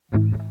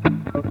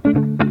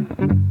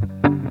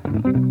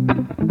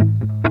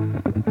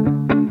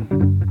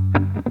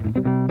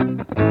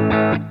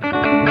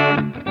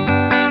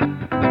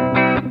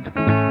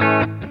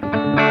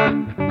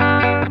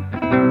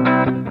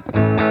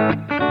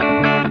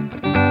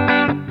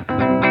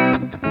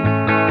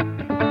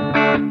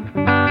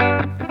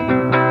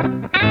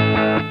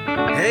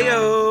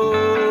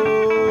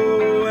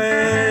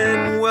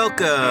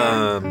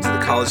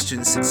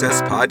Student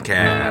Success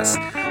Podcast,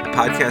 a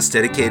podcast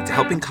dedicated to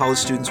helping college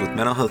students with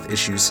mental health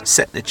issues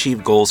set and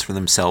achieve goals for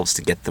themselves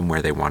to get them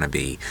where they want to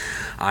be.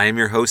 I am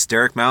your host,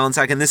 Derek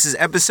Malinczak, and this is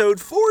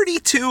episode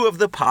 42 of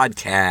the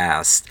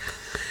podcast.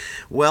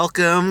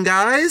 Welcome,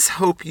 guys.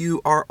 Hope you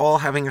are all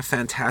having a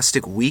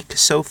fantastic week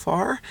so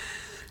far.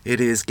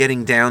 It is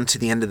getting down to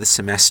the end of the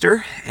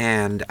semester,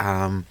 and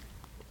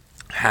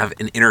have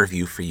an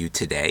interview for you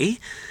today.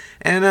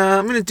 And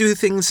I'm going to do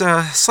things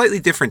slightly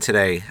different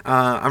today.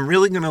 I'm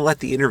really going to let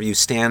the interview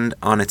stand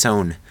on its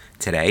own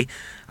today.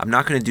 I'm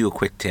not going to do a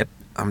quick tip.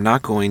 I'm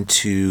not going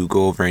to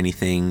go over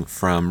anything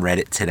from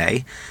Reddit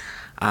today.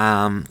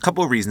 A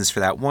couple of reasons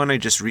for that. One, I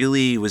just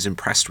really was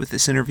impressed with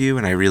this interview,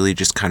 and I really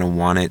just kind of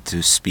want it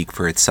to speak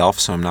for itself,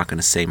 so I'm not going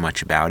to say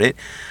much about it.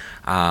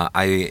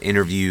 I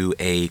interview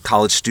a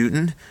college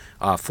student,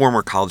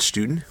 former college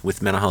student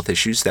with mental health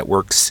issues that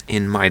works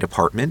in my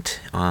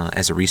department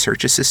as a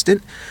research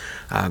assistant.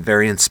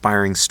 Very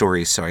inspiring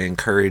story, so I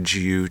encourage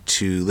you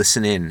to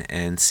listen in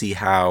and see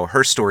how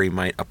her story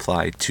might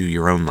apply to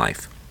your own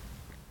life.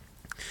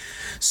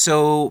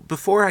 So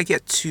before I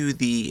get to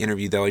the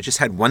interview, though, I just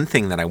had one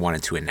thing that I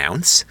wanted to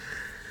announce.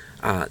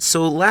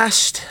 So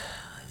last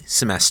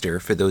semester,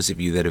 for those of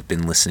you that have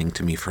been listening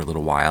to me for a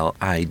little while,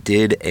 I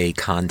did a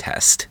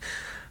contest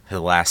for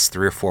the last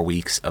 3 or 4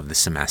 weeks of the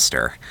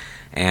semester.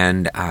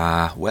 And,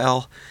 it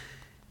went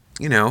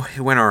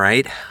all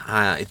right.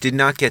 It did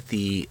not get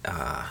the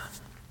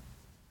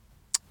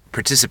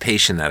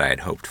participation that I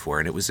had hoped for,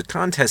 and it was a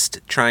contest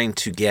trying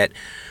to get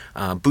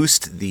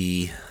boost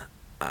the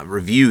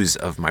reviews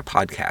of my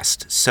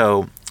podcast.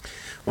 So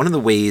one of the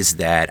ways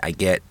that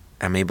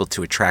I'm able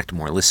to attract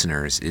more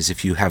listeners is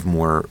if you have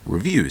more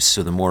reviews.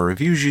 So the more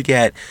reviews you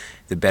get,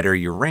 the better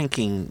your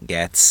ranking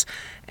gets,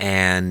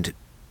 and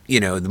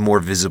the more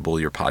visible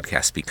your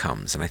podcast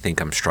becomes. And I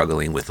think I'm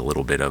struggling with a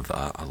little bit of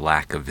a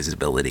lack of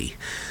visibility.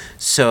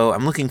 So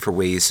I'm looking for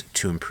ways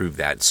to improve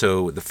that.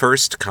 So the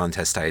first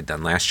contest I had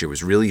done last year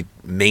was really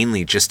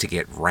mainly just to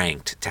get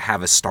ranked, to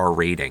have a star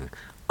rating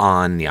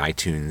on the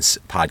iTunes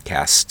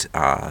podcast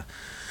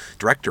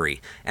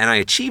directory. And I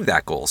achieved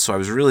that goal. So I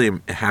was really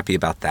happy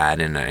about that.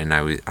 And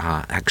I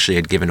actually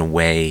had given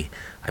away,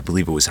 I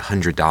believe it was a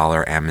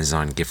 $100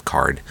 Amazon gift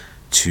card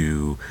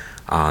to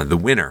the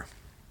winner.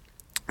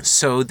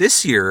 So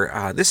this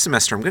year, this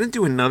semester, I'm going to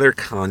do another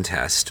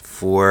contest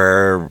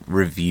for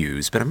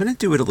reviews, but I'm going to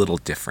do it a little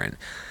different.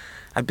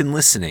 I've been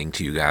listening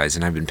to you guys,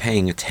 and I've been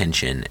paying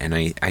attention, and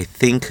I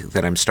think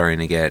that I'm starting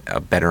to get a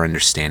better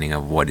understanding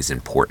of what is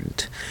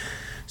important.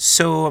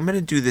 So I'm going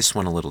to do this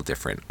one a little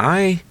different.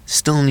 I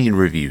still need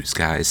reviews,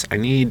 guys. I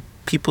need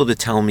people to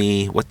tell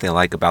me what they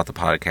like about the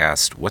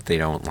podcast, what they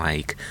don't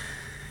like.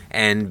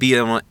 And be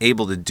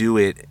able to do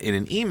it in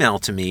an email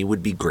to me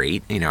would be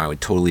great. I would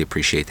totally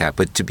appreciate that.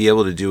 But to be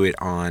able to do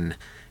it on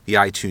the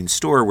iTunes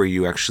store where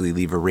you actually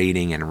leave a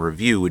rating and a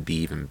review would be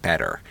even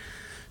better.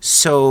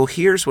 So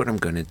here's what I'm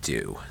going to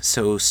do.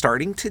 So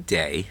starting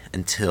today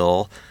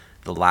until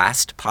the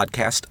last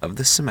podcast of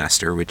the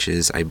semester, which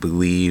is, I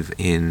believe,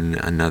 in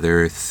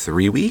another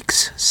 3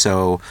 weeks.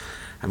 So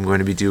I'm going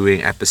to be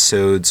doing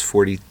episodes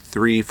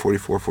 43,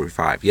 44,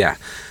 45. Yeah.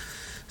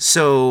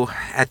 So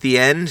at the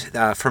end,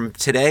 from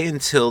today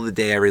until the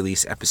day I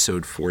release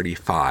episode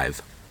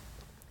 45,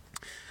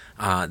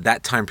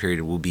 that time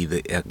period will be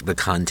the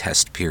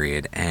contest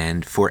period.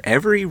 And for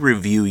every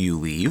review you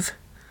leave,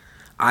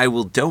 I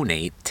will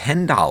donate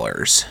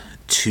 $10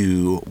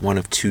 to one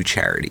of 2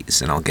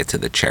 charities. And I'll get to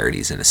the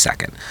charities in a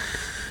second.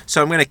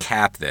 So I'm going to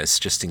cap this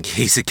just in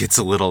case it gets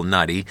a little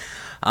nutty.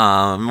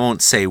 I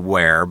won't say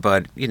where,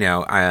 but,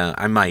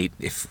 I might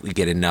if we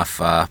get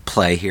enough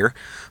play here.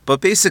 But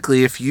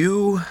basically, if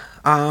you,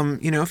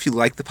 if you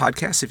like the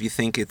podcast, if you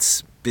think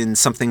it's been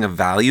something of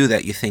value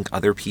that you think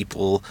other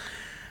people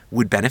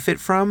would benefit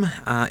from,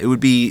 it would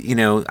be,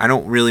 I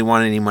don't really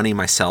want any money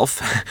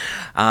myself.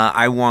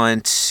 I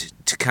want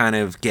to kind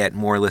of get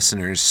more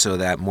listeners so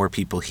that more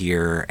people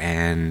hear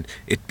and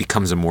it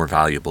becomes a more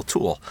valuable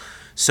tool.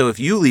 So if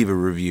you leave a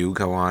review,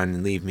 go on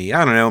and leave me,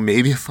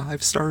 maybe a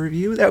 5-star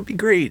review. That would be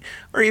great.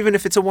 Or even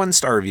if it's a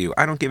 1-star review,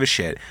 I don't give a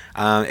shit.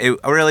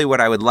 Really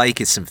what I would like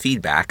is some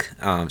feedback.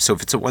 So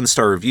if it's a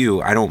 1-star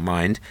review, I don't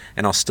mind,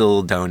 and I'll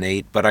still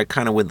donate. But I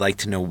kind of would like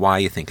to know why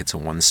you think it's a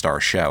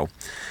 1-star show.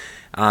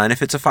 And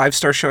if it's a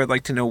 5-star show, I'd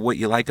like to know what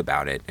you like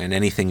about it, and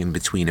anything in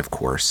between, of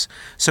course.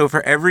 So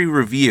for every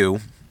review,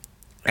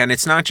 and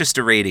it's not just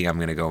a rating I'm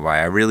going to go by.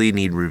 I really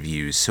need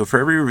reviews. So for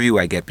every review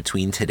I get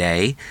between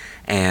today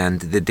and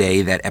the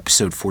day that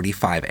episode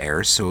 45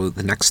 airs, so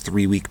the next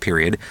 3-week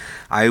period,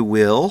 I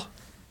will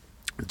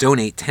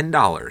donate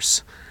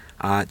 $10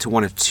 to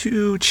one of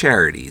 2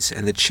 charities.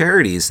 And the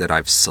charities that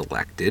I've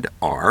selected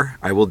are,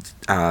 I will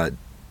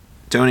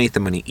donate the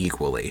money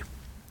equally.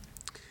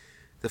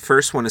 The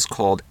first one is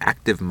called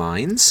Active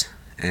Minds,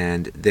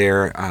 and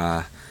their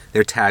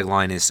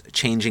tagline is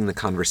Changing the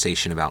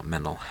Conversation About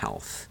Mental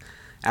Health.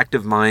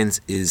 Active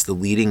Minds is the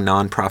leading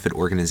nonprofit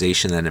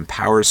organization that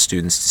empowers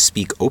students to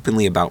speak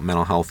openly about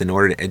mental health in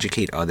order to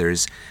educate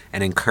others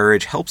and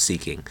encourage help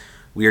seeking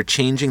We are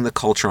changing the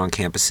culture on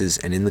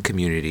campuses and in the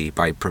community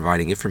by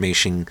providing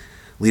information,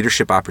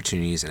 leadership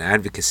opportunities, and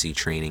advocacy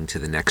training to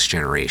the next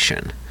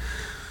generation.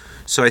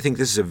 So I think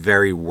this is a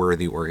very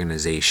worthy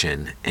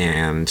organization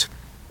and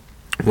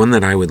one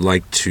that I would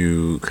like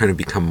to kind of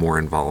become more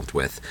involved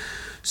with.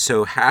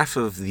 So half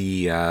of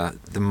the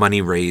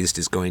money raised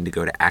is going to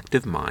go to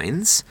Active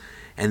Minds,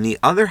 and the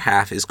other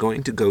half is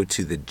going to go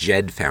to the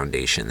JED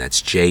Foundation.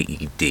 That's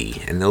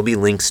JED, and there'll be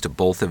links to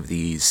both of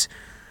these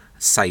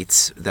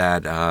sites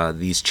that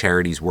these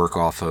charities work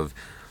off of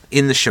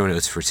in the show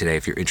notes for today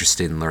if you're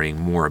interested in learning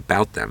more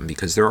about them,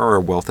 because there are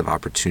a wealth of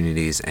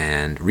opportunities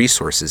and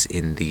resources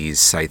in these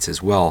sites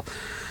as well.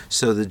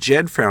 So the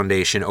JED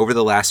Foundation, over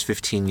the last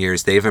 15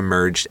 years, they've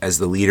emerged as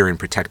the leader in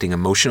protecting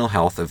emotional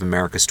health of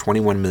America's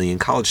 21 million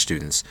college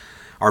students.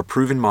 Our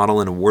proven model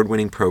and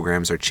award-winning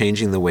programs are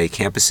changing the way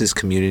campuses,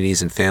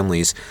 communities, and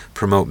families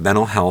promote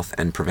mental health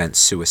and prevent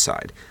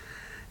suicide.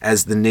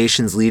 As the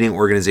nation's leading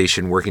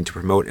organization working to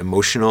promote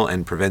emotional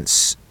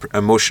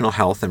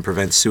health and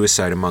prevent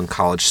suicide among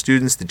college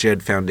students, the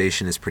JED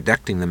Foundation is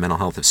protecting the mental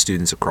health of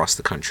students across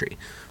the country.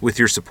 With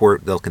your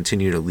support, they'll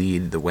continue to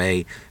lead the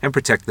way and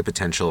protect the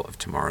potential of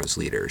tomorrow's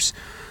leaders.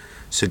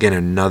 So again,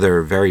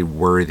 another very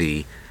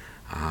worthy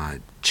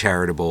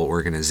charitable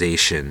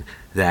organization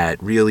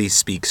that really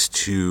speaks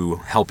to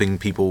helping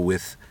people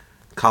with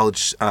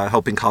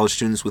helping college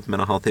students with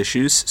mental health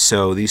issues.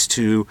 So these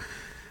two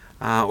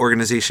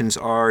organizations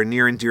are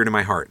near and dear to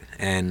my heart.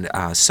 And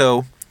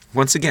so,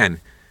 once again,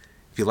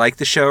 if you like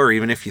the show or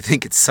even if you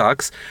think it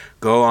sucks,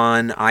 go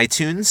on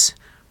iTunes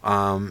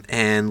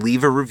and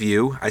leave a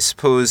review. I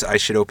suppose I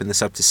should open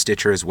this up to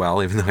Stitcher as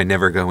well, even though I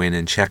never go in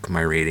and check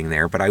my rating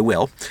there, but I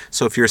will.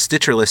 So if you're a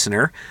Stitcher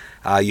listener,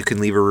 you can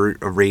leave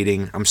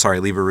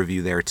leave a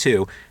review there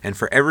too. And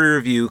for every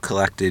review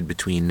collected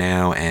between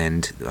now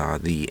and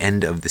the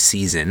end of the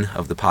season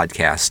of the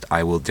podcast,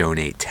 I will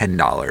donate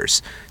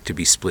 $10 to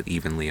be split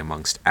evenly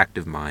amongst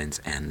Active Minds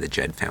and the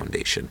JED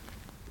Foundation.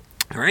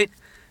 All right?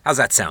 How's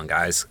that sound,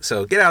 guys?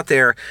 So get out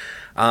there.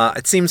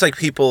 It seems like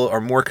people are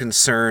more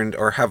concerned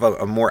or have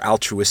a more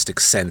altruistic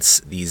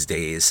sense these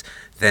days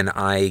than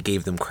I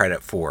gave them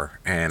credit for.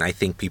 And I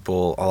think a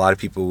lot of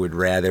people would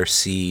rather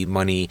see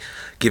money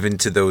given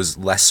to those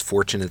less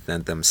fortunate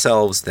than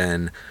themselves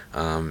than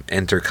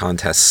enter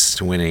contests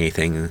to win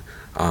anything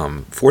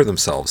for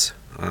themselves.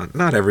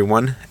 Not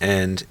everyone,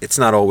 and it's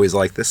not always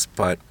like this,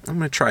 but I'm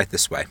going to try it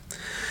this way.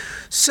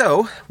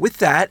 So, with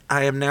that,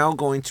 I am now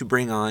going to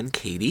bring on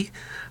Katie.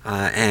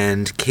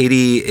 And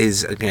Katie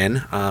is,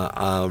 again,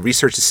 a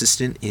research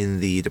assistant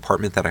in the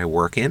department that I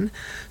work in.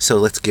 So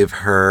let's give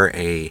her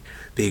a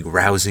big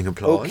rousing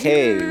applause.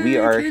 Okay, we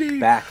are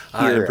back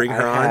here. And bring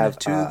her on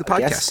to the podcast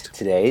a guest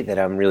today that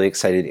I'm really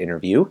excited to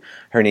interview.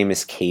 Her name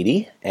is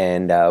Katie,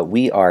 and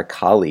we are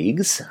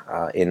colleagues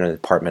in a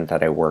department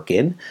that I work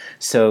in.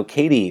 So,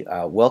 Katie,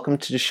 welcome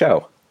to the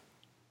show.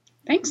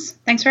 Thanks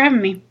for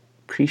having me.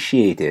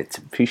 Appreciate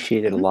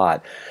it a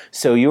lot.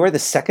 So you're the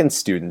second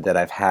student that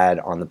I've had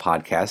on the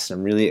podcast.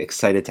 I'm really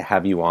excited to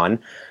have you on.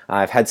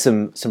 I've had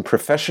some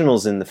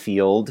professionals in the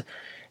field,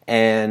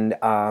 and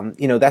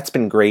that's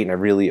been great, and I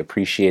really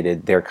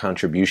appreciated their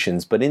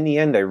contributions. But in the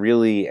end, I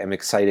really am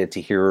excited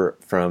to hear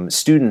from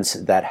students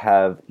that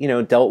have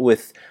dealt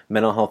with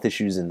mental health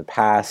issues in the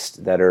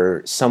past, that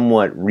are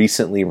somewhat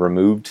recently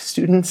removed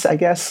students, I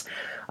guess.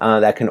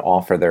 That can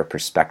offer their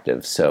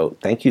perspective. So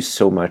thank you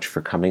so much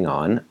for coming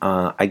on.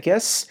 I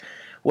guess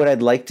what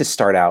I'd like to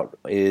start out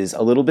is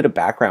a little bit of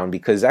background,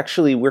 because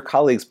actually we're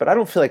colleagues, but I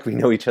don't feel like we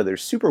know each other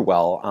super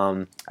well.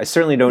 I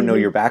certainly don't know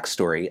your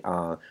backstory.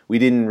 We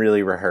didn't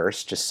really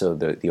rehearse, just so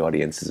the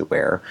audience is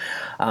aware.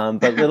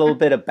 But a little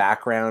bit of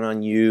background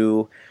on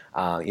you,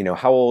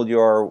 how old you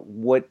are,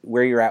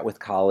 where you're at with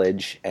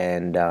college,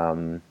 and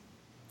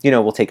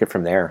we'll take it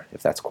from there,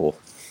 if that's cool.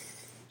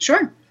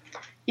 Sure.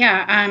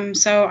 Yeah,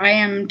 so I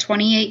am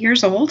 28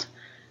 years old.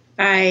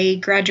 I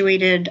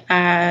graduated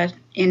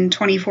in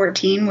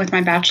 2014 with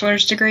my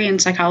bachelor's degree in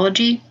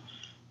psychology.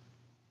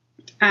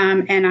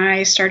 And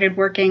I started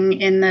working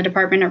in the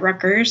department at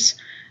Rutgers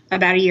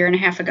about a year and a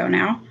half ago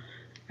now.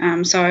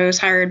 So I was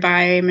hired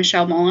by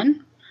Michelle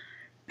Mullen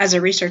as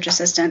a research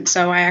assistant.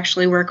 So I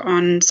actually work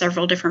on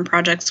several different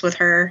projects with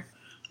her,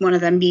 one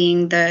of them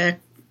being the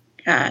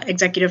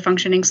executive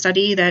functioning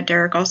study that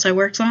Derek also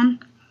works on.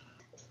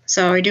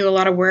 So I do a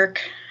lot of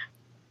work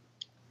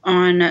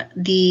on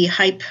the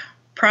HYPE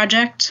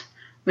project,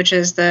 which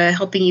is the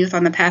Helping Youth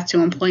on the Path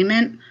to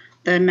Employment,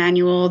 the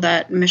manual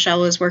that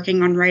Michelle is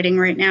working on writing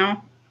right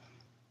now.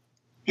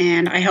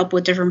 And I help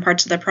with different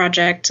parts of the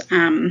project.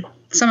 Some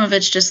of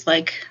it's just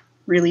like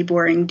really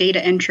boring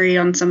data entry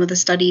on some of the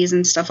studies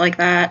and stuff like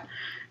that,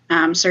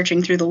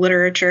 searching through the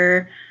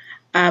literature.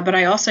 But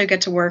I also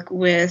get to work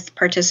with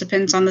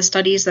participants on the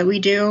studies that we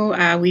do.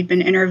 We've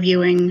been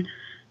interviewing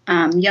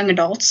young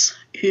adults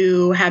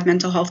who have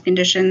mental health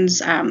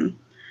conditions,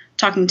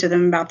 talking to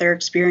them about their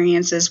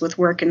experiences with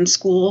work and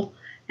school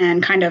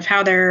and kind of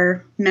how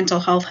their mental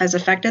health has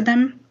affected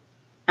them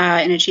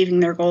in achieving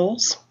their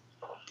goals.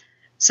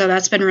 So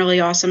that's been really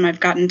awesome. I've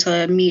gotten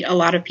to meet a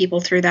lot of people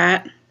through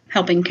that,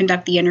 helping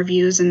conduct the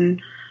interviews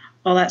and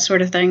all that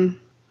sort of thing.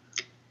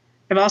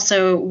 I've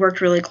also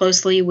worked really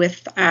closely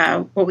with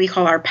what we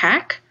call our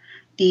PAC,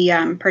 the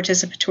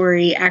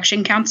Participatory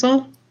Action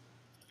Council.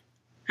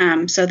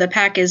 So the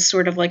PAC is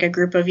sort of like a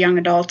group of young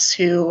adults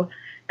who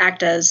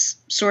act as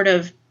sort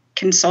of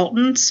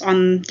consultants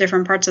on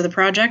different parts of the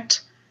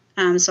project.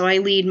 So I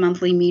lead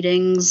monthly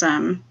meetings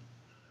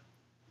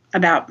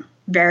about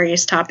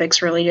various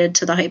topics related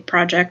to the HYPE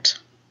project.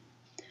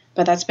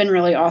 But that's been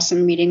really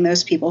awesome meeting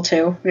those people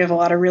too. We have a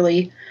lot of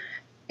really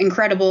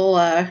incredible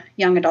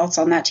young adults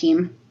on that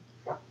team.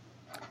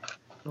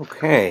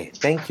 Okay,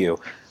 thank you.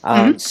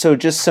 So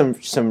just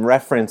some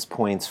reference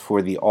points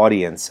for the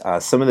audience.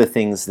 Some of the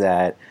things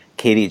that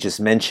Katie just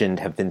mentioned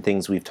have been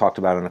things we've talked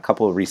about on a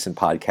couple of recent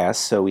podcasts.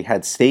 So we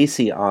had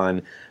Stacy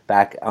on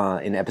back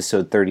in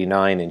episode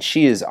 39, and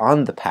she is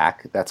on the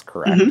PAC. That's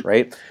correct,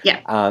 right?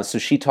 Yeah. So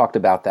she talked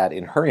about that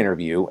in her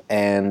interview,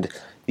 and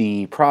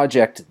the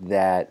project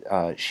that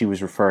she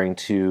was referring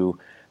to,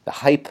 the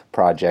HYPE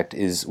project,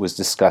 was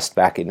discussed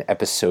back in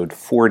episode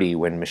 40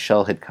 when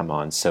Michelle had come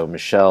on. So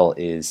Michelle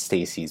is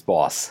Stacy's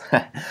boss.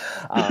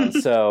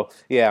 So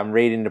yeah, I'm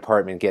raiding the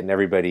department, getting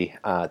everybody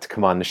to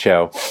come on the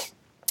show.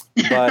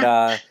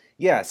 But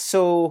yeah,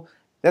 so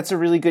that's a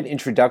really good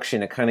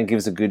introduction. It kind of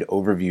gives a good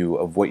overview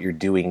of what you're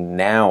doing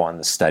now on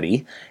the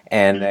study.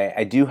 And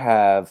I do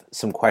have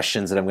some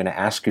questions that I'm going to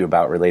ask you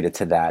about related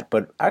to that.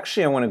 But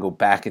actually, I want to go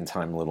back in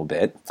time a little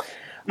bit.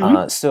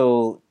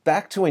 So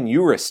back to when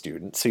you were a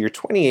student. So you're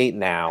 28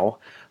 now.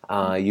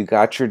 You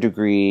got your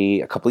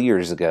degree a couple of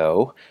years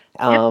ago.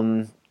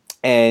 And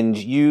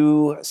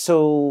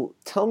so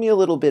tell me a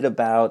little bit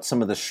about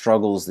some of the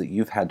struggles that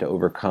you've had to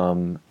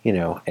overcome. You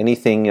know,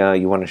 anything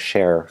you want to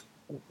share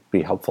would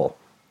be helpful.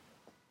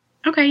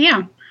 Okay,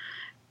 yeah.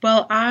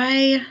 Well,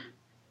 I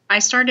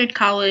started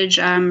college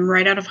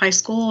right out of high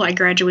school. I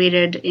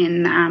graduated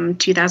in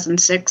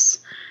 2006.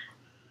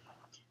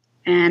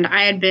 And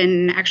I had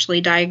been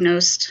actually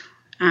diagnosed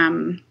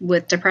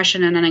with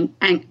depression and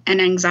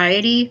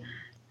anxiety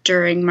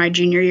during my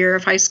junior year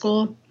of high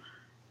school.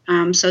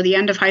 So the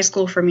end of high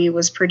school for me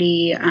was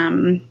pretty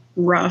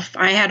rough.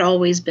 I had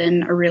always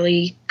been a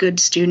really good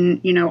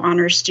student,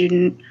 honors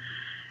student,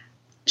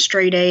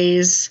 straight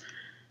A's,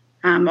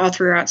 all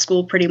throughout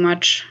school pretty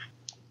much.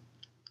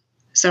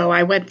 So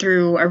I went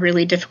through a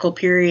really difficult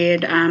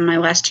period my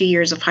last 2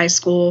 years of high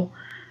school,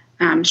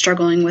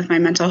 struggling with my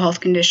mental health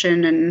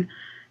condition and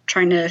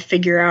trying to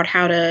figure out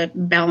how to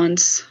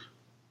balance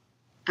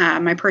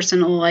my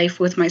personal life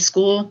with my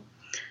school.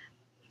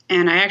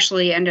 And I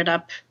actually ended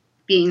up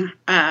being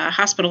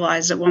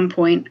hospitalized at one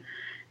point,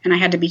 and I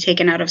had to be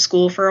taken out of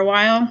school for a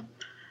while.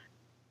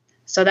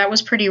 So that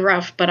was pretty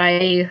rough, but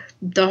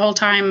the whole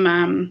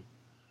time,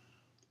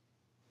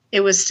 it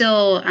was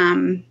still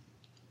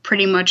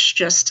pretty much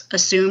just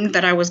assumed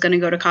that I was going to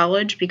go to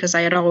college because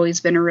I had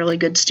always been a really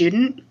good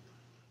student.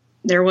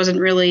 There wasn't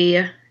really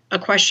a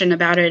question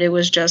about it. It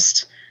was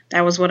just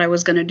that was what I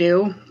was going to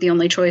do. The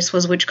only choice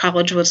was which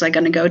college was I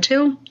going to go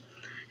to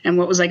and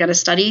what was I going to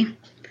study.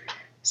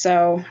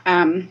 So,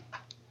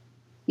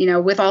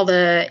 with all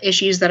the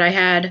issues that I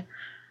had,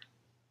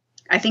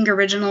 I think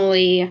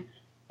originally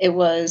it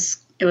was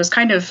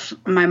kind of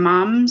my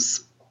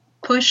mom's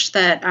push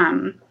that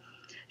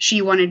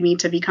she wanted me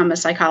to become a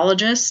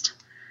psychologist.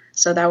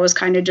 So that was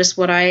kind of just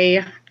what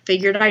I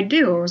figured I'd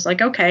do. I was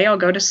like, okay, I'll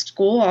go to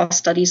school, I'll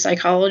study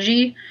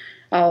psychology,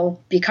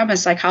 I'll become a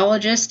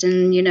psychologist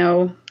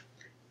in,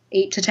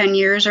 8 to 10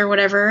 years or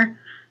whatever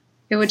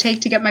it would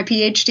take to get my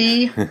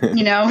PhD,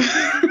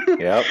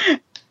 Yep.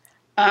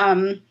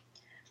 I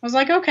was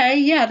like, okay,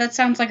 yeah, that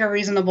sounds like a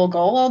reasonable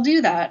goal. I'll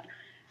do that.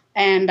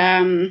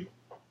 And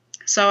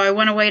so I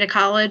went away to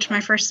college my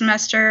first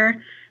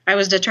semester. I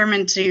was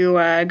determined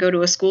to go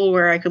to a school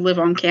where I could live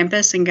on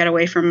campus and get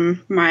away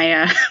from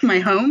my my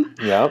home.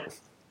 Yep.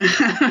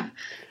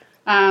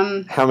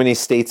 How many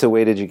states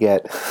away did you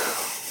get?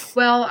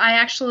 Well, I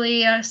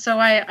actually,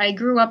 I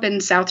grew up in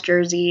South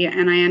Jersey,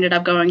 and I ended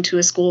up going to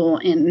a school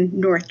in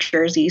North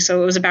Jersey,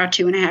 so it was about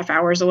 2.5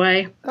 hours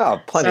away. Oh,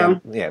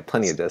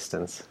 plenty of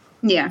distance.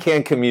 Yeah.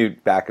 Can't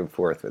commute back and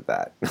forth with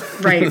that.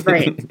 Right.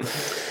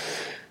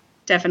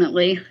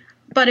 Definitely.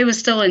 But it was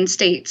still in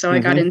state, so I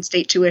got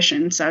in-state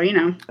tuition, so,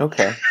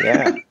 Okay,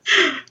 yeah.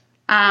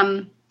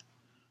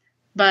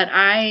 But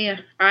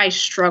I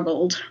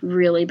struggled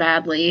really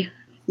badly.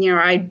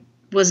 I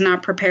was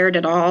not prepared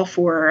at all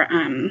for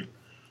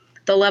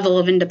the level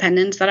of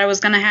independence that I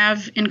was going to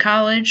have in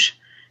college.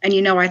 And,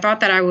 I thought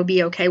that I would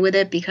be okay with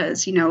it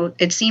because,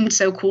 it seemed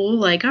so cool.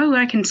 Like, oh,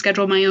 I can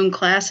schedule my own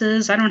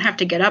classes. I don't have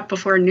to get up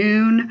before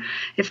noon.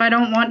 If I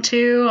don't want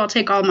to, I'll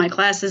take all my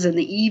classes in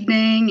the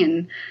evening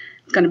and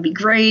it's going to be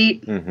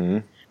great.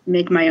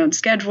 Make my own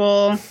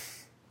schedule.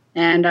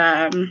 And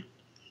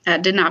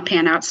that did not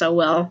pan out so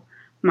well.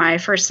 My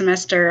first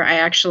semester, I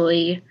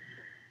actually,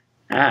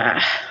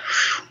 I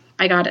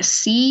got a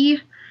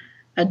C,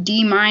 a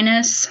D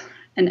minus,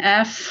 an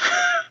F.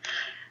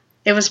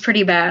 It was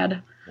pretty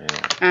bad.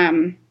 Yeah.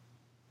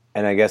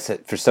 And I guess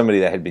for somebody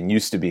that had been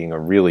used to being a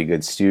really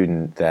good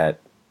student, that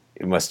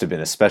it must have been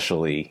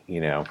especially,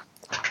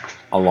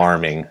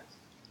 alarming.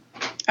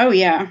 Oh,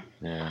 yeah.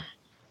 Yeah.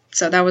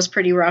 So that was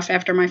pretty rough.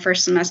 After my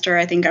first semester,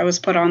 I think I was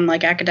put on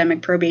like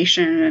academic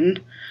probation,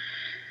 and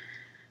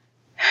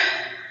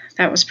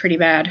that was pretty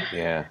bad.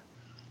 Yeah.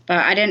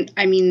 But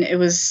it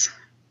was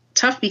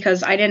tough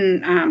because I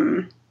didn't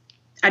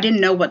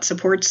know what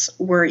supports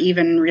were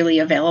even really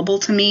available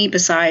to me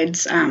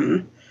besides,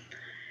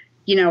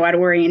 at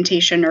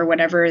orientation or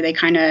whatever, they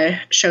kind of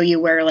show you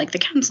where like the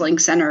counseling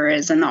center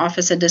is and the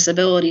Office of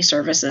Disability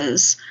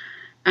Services.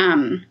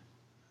 And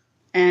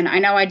I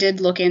know I did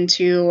look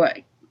into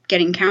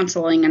getting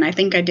counseling, and I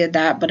think I did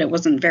that, but it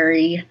wasn't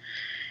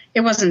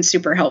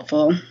super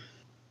helpful.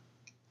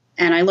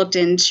 And I looked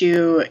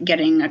into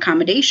getting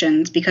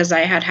accommodations because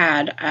I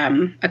had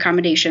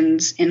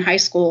accommodations in high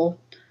school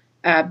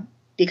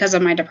because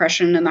of my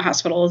depression and the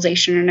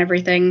hospitalization and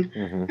everything.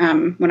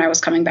 Mm-hmm. When I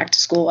was coming back to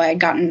school, I had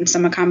gotten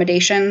some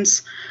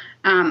accommodations.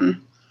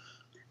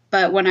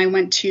 But when I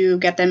went to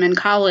get them in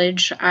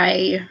college,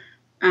 I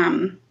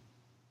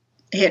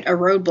hit a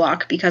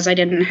roadblock because I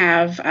didn't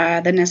have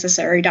the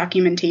necessary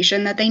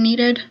documentation that they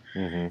needed.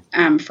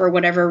 Mm-hmm. For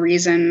whatever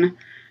reason,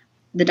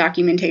 the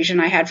documentation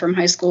I had from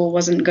high school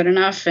wasn't good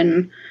enough,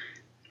 and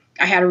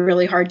I had a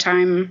really hard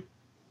time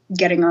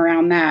getting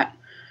around that.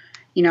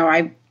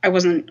 I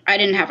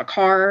didn't have a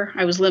car.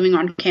 I was living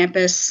on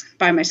campus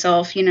by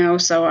myself,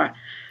 so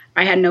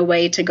I had no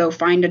way to go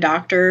find a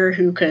doctor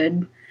who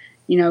could,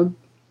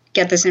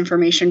 get this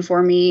information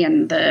for me,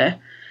 and the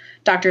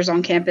doctors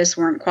on campus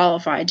weren't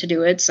qualified to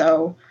do it.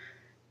 So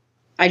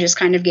I just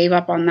kind of gave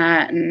up on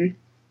that. And,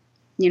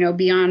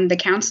 beyond the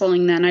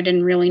counseling, then I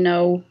didn't really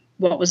know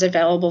what was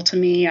available to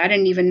me. I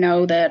didn't even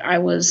know that I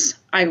was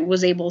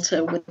able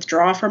to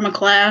withdraw from a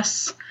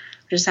class,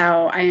 which is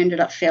how I ended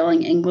up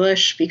failing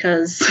English,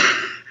 because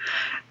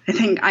I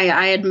think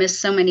I had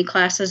missed so many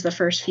classes the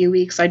first few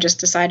weeks. I just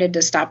decided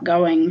to stop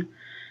going.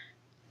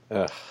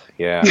 Ugh,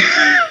 yeah.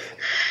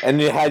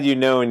 And had you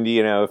known,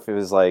 if it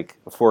was like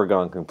a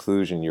foregone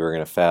conclusion you were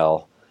going to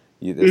fail,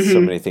 there's so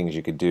many things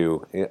you could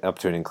do, up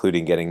to and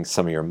including getting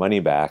some of your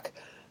money back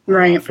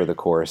Right. for the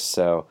course.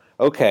 So,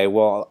 okay,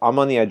 well, I'm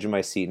on the edge of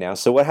my seat now.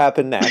 So what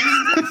happened next?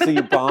 So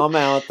you bomb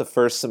out the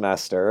first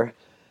semester,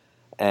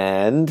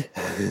 and...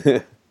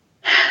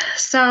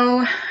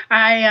 So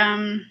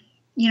I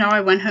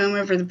went home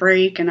over the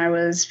break, and I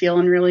was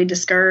feeling really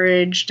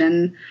discouraged,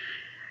 and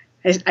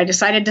I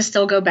decided to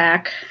still go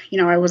back.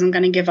 I wasn't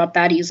going to give up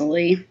that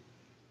easily.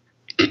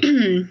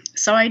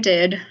 So I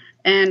did,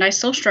 and I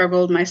still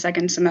struggled my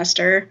second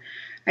semester.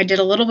 I did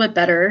a little bit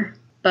better,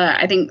 but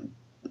I think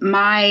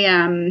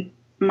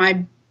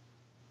my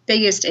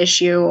biggest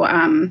issue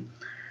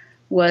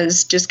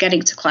was just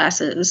getting to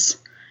classes.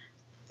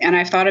 And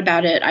I've thought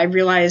about it. I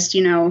realized,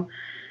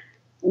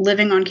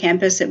 living on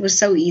campus, it was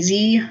so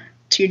easy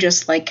to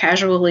just like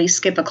casually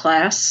skip a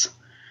class.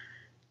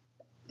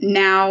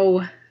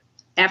 Now,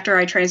 after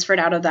I transferred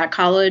out of that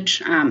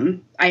college, I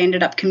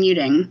ended up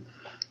commuting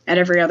at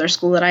every other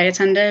school that I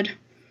attended.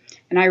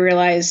 And I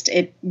realized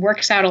it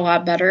works out a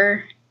lot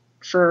better,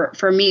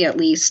 for me at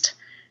least,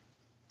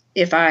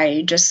 if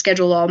I just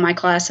schedule all my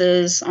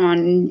classes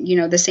on,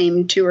 the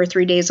same 2 or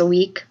 3 days a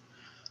week.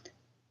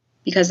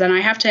 Because then I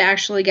have to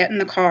actually get in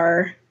the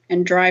car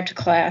and drive to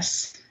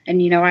class.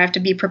 And, I have to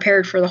be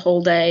prepared for the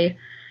whole day.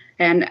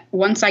 And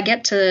once I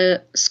get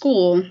to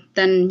school,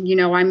 then,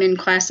 I'm in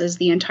classes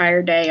the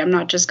entire day. I'm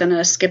not just going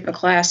to skip a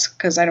class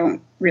because I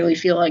don't really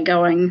feel like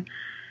going.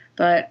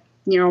 But,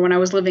 when I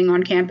was living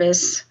on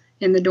campus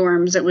in the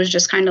dorms, it was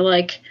just kind of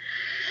like,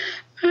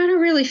 I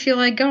don't really feel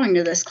like going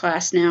to this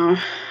class now.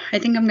 I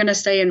think I'm going to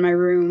stay in my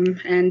room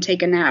and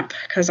take a nap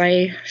because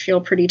I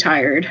feel pretty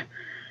tired.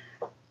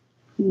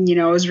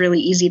 It was really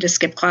easy to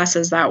skip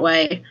classes that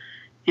way.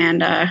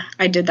 And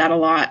I did that a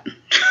lot.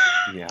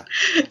 Yeah.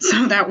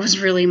 So that was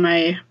really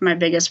my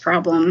biggest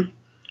problem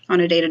on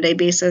a day-to-day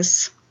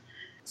basis.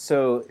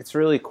 So it's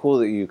really cool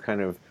that you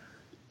kind of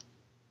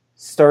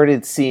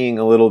started seeing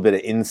a little bit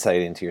of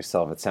insight into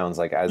yourself, it sounds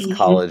like, as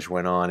college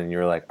went on, and you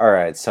were like, all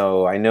right,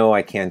 so I know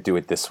I can't do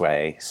it this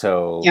way,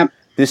 so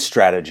this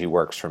strategy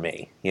works for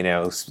me,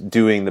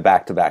 doing the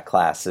back-to-back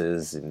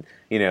classes and,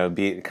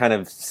 be kind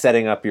of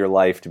setting up your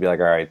life to be like,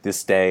 all right,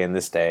 this day and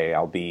this day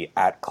I'll be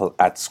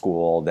at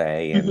school all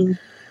day. And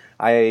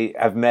I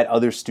have met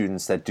other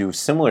students that do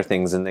similar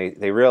things, and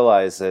they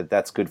realize that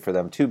that's good for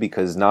them too,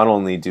 because not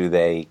only do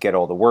they get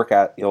all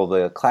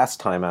the class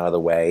time out of the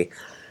way,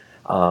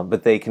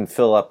 but they can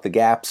fill up the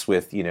gaps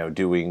with,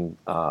 doing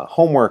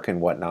homework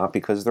and whatnot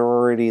because they're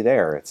already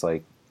there. It's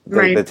like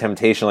the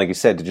temptation, like you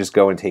said, to just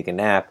go and take a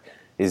nap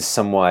is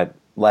somewhat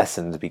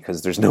lessened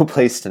because there's no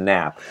place to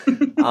nap.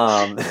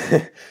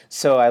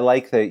 So I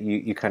like that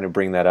you kind of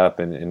bring that up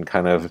and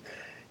kind of,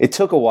 it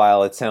took a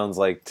while, it sounds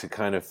like, to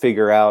kind of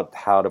figure out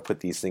how to put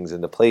these things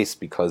into place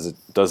because it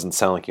doesn't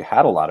sound like you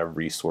had a lot of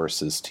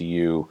resources to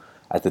you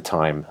at the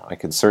time. I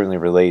can certainly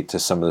relate to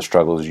some of the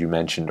struggles you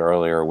mentioned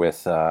earlier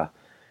with not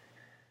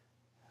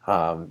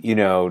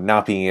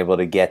being able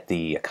to get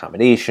the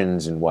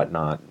accommodations and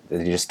whatnot.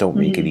 They just don't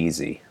make it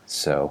easy.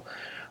 So,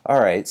 All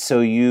right.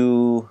 So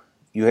you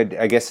had,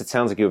 I guess it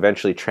sounds like you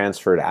eventually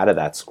transferred out of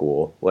that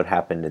school. What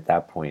happened at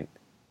that point?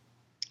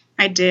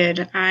 I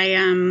did.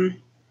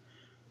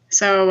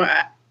 So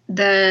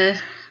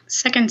the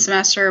second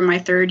semester of my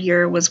third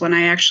year was when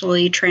I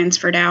actually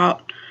transferred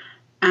out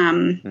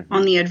on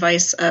the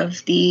advice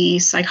of the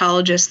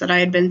psychologist that I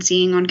had been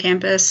seeing on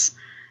campus,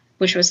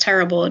 which was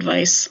terrible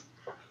advice.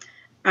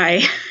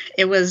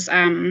 It was,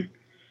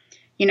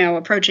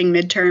 approaching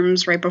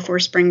midterms right before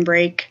spring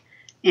break,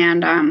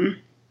 and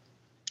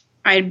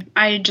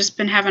I'd just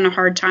been having a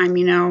hard time,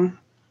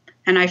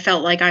 and I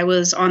felt like I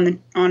was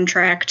on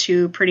track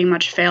to pretty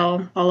much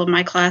fail all of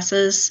my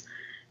classes.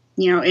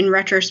 In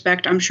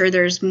retrospect, I'm sure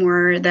there's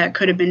more that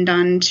could have been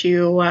done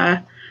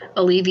to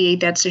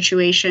alleviate that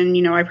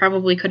situation. I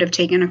probably could have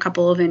taken a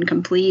couple of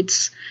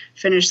incompletes,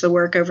 finished the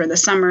work over the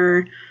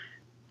summer.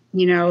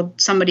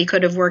 Somebody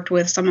could have worked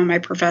with some of my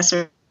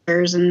professors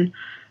and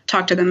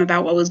talked to them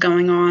about what was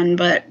going on,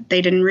 but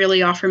they didn't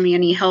really offer me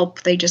any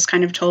help. They just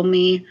kind of told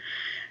me,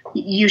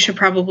 you should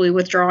probably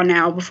withdraw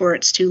now before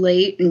it's too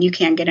late and you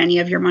can't get any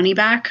of your money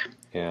back.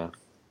 Yeah.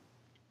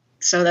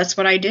 So that's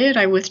what I did.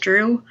 I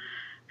withdrew.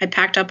 I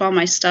packed up all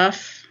my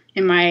stuff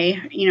in my,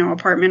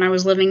 apartment I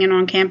was living in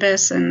on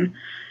campus, and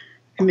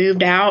I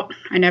moved out.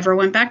 I never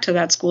went back to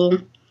that school.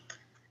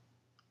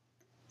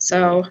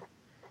 So,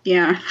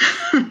 yeah.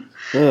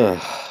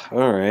 Ugh,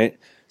 all right.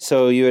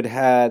 So you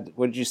had,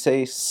 what did you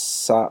say,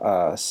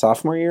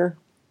 sophomore year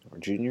or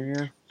junior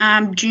year?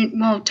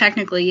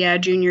 Technically, yeah,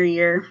 junior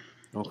year.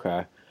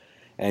 Okay.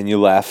 And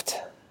you left,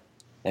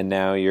 and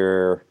now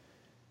you're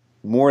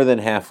more than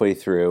halfway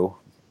through,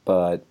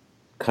 but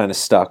kind of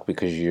stuck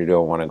because you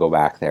don't want to go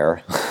back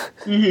there.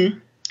 Mm-hmm.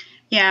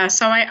 Yeah,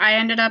 so I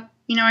ended up,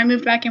 I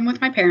moved back in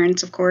with my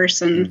parents, of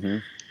course,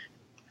 and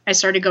I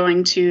started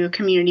going to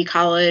community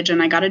college,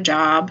 and I got a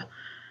job.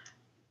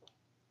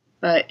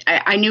 But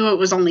I knew it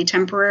was only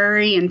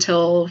temporary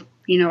until,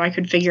 I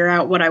could figure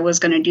out what I was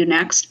going to do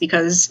next,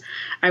 because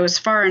I was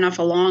far enough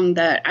along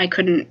that I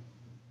couldn't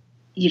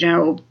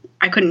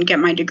get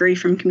my degree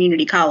from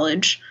community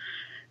college.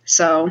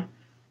 So,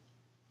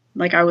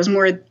 I was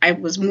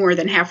more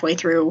than halfway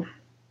through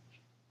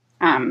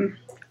to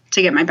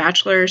get my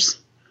bachelor's.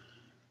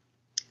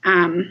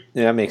 Yeah,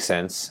 that makes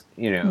sense.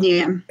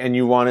 Yeah. And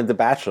you wanted the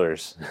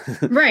bachelor's.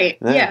 Right.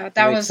 Yeah,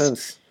 that makes was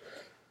sense.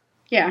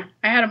 Yeah,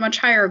 I had a much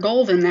higher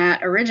goal than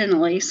that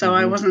originally, so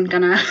I wasn't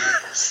going to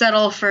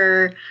settle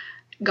for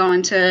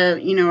going to, a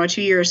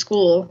 2-year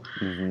school.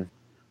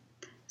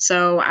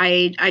 So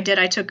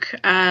I took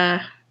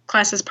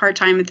classes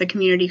part-time at the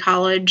community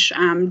college,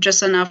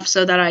 just enough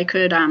so that I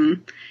could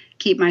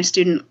keep my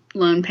student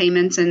loan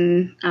payments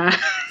in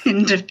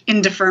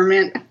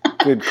deferment.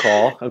 Good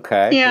call.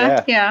 Okay.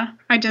 Yeah.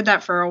 I did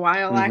that for a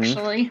while,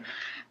 actually.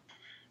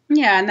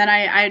 Yeah, and then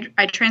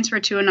I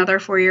transferred to another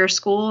 4-year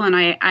school, and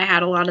I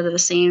had a lot of the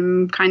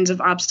same kinds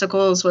of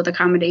obstacles with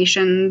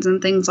accommodations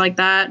and things like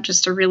that,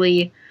 just to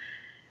really,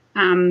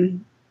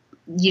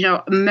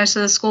 most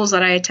of the schools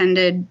that I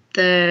attended,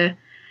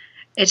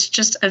 it's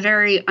just a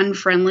very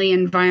unfriendly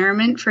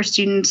environment for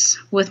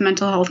students with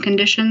mental health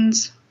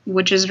conditions,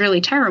 which is really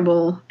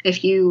terrible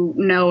if you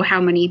know how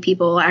many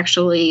people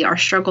actually are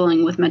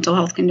struggling with mental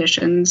health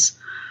conditions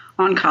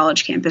on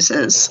college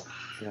campuses.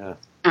 Yeah.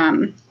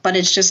 But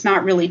it's just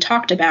not really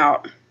talked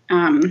about.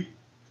 And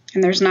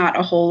there's not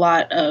a whole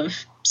lot of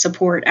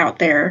support out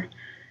there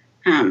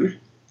in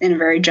a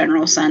very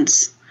general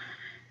sense.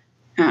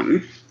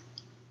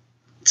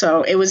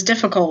 So it was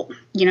difficult.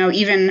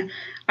 Even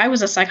I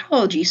was a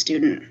psychology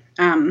student.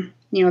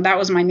 That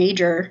was my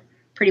major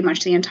pretty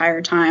much the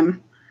entire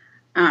time.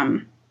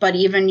 But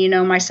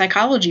even, my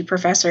psychology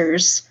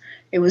professors,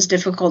 it was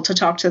difficult to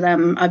talk to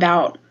them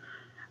about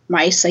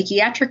my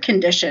psychiatric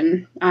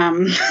condition.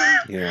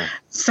 Yeah.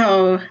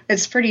 So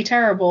it's pretty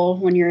terrible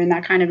when you're in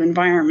that kind of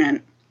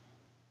environment.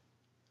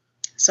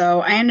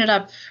 So I ended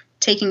up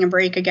taking a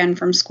break again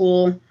from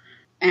school,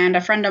 and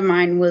a friend of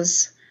mine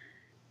was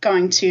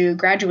going to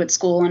graduate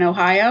school in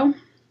Ohio.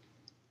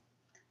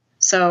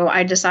 So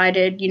I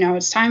decided,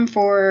 it's time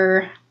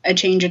for a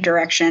change of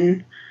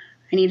direction.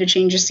 I need a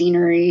change of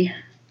scenery.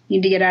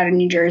 Need to get out of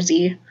New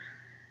Jersey.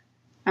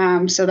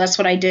 So that's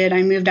what I did.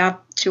 I moved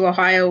out to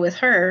Ohio with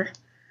her.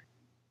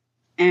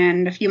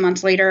 And a few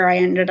months later, I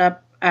ended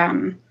up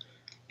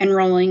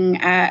enrolling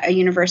at a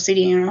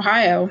university in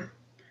Ohio,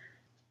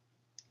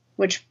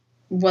 which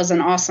was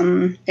an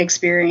awesome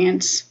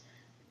experience.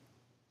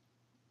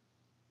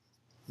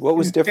 What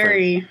was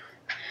different?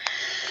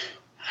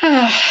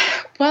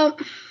 Well,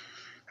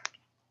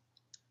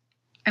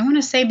 I want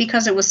to say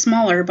because it was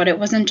smaller, but it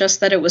wasn't just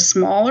that it was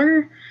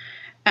smaller.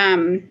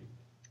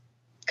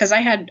 Because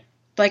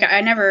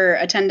I never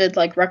attended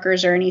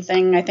Rutgers or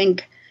anything. I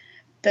think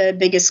the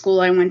biggest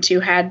school I went to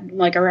had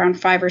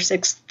around 5,000 or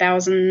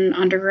 6,000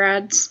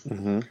 undergrads.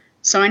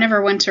 So I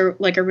never went to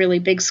a really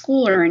big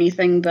school or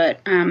anything,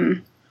 but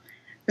it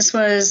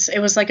was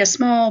a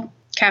small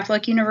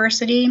Catholic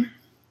university.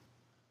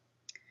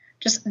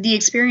 Just the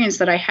experience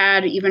that I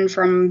had, even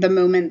from the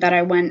moment that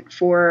I went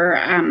for,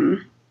 I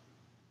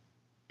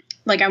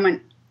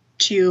went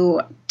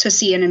to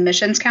see an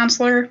admissions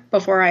counselor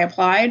before I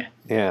applied.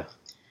 Yeah.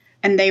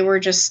 And they were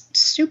just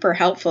super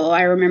helpful.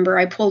 I remember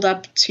I pulled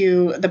up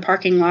to the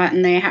parking lot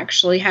and they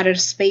actually had a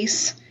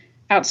space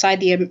outside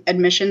the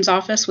admissions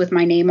office with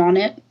my name on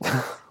it.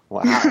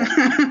 Wow.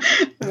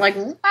 Like,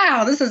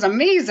 wow, this is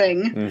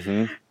amazing.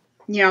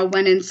 Mm-hmm.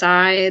 Went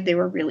inside. They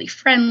were really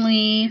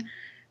friendly.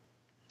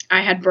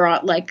 I had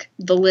brought like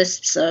the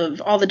lists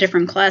of all the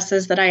different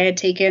classes that I had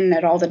taken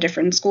at all the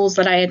different schools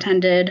that I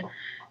attended.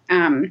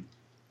 And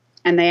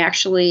they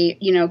actually,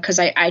 because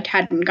I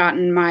hadn't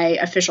gotten my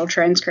official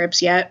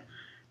transcripts yet,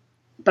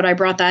 but I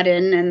brought that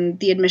in and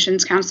the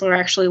admissions counselor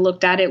actually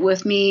looked at it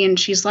with me and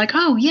she's like,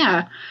 oh,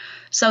 yeah.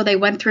 So they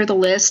went through the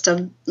list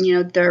of,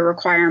 the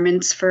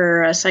requirements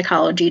for a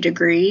psychology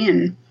degree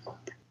and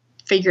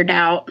figured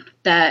out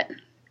that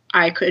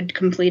I could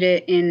complete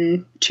it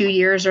in 2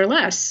 years or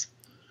less.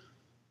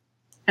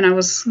 And I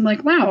was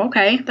like, wow,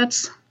 okay,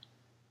 that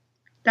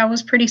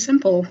was pretty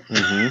simple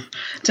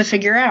to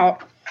figure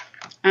out.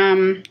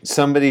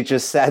 Somebody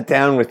just sat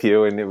down with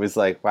you and it was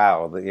like,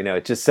 wow,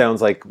 it just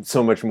sounds like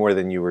so much more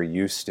than you were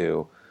used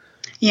to.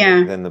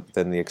 Yeah.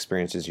 Than the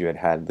experiences you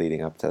had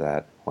leading up to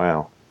that.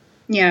 Wow.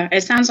 Yeah,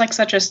 it sounds like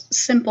such a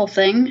simple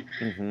thing,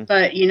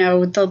 but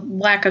the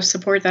lack of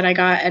support that I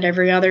got at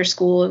every other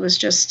school,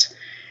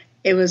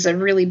 it was a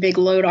really big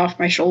load off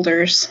my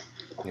shoulders.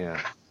 Yeah.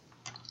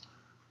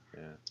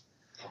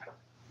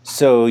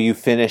 So you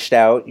finished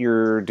out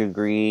your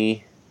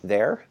degree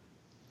there?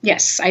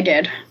 Yes, I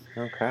did.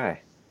 Okay.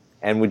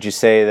 And would you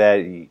say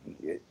that,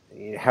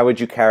 how would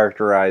you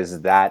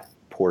characterize that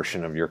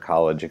portion of your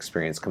college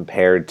experience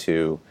compared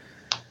to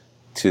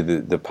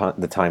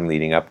the time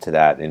leading up to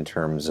that in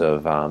terms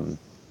of the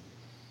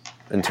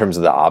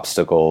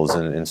obstacles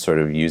and sort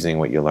of using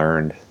what you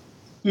learned?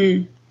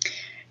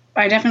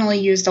 I definitely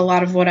used a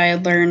lot of what I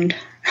had learned.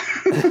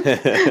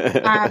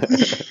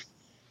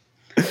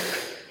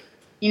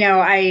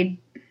 I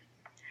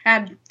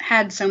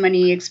had so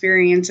many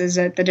experiences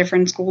at the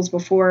different schools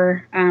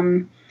before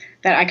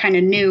that I kind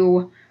of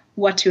knew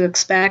what to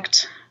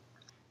expect,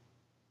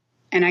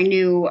 and I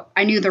knew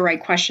the right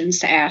questions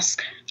to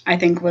ask. I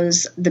think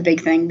was the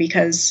big thing,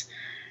 because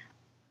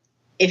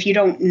if you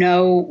don't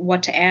know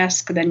what to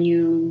ask, then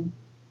you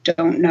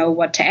don't know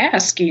what to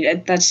ask.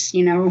 That's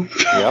Yep.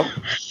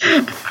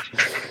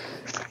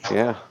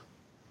 Yeah.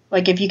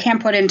 Like if you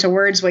can't put into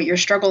words what you're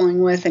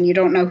struggling with and you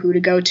don't know who to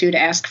go to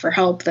ask for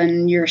help,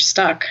 then you're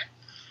stuck.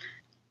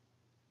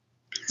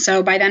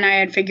 So by then I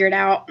had figured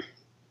out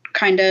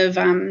kind of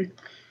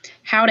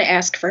how to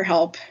ask for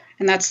help.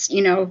 And that's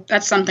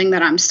something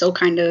that I'm still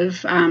kind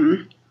of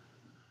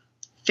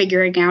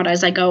figuring out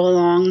as I go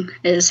along,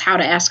 is how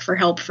to ask for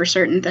help for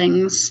certain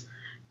things.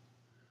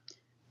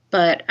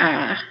 But,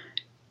 I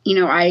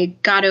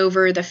got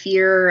over the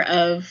fear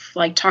of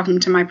like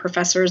talking to my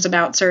professors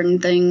about certain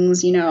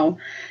things.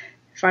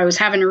 If I was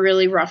having a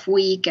really rough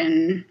week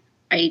and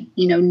I,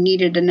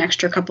 needed an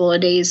extra couple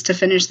of days to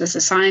finish this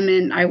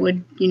assignment, I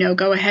would,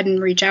 go ahead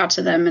and reach out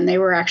to them. And they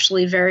were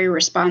actually very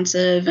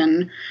responsive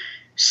and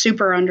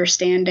super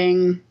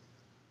understanding.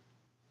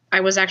 I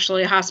was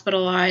actually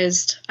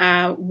hospitalized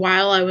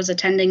while I was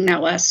attending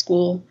that last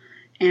school.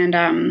 And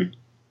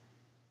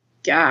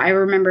I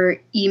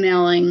remember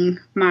emailing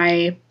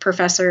my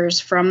professors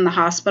from the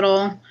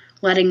hospital,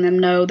 letting them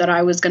know that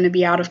I was going to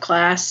be out of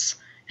class.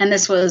 And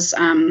this was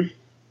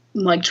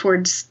like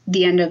towards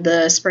the end of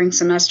the spring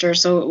semester.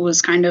 So it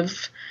was kind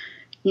of,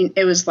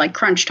 it was like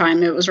crunch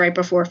time. It was right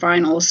before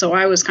finals. So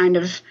I was kind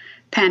of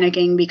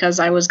panicking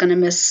because I was going to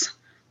miss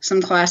some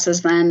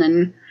classes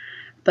then.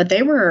 But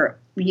they were,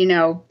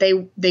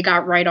 they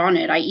got right on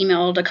it. I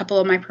emailed a couple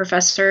of my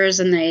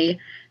professors and they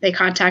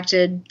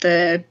contacted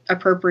the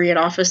appropriate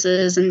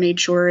offices and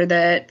made sure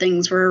that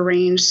things were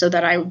arranged so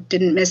that I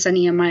didn't miss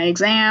any of my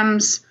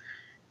exams.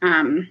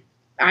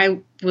 I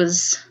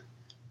was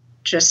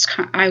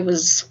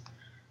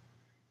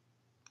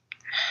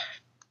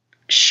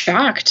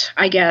shocked,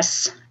 I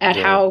guess, at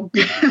how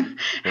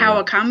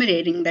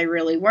accommodating they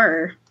really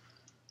were.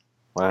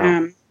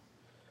 Wow.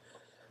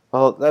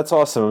 Well, that's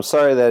awesome. I'm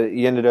sorry that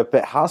you ended up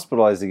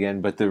hospitalized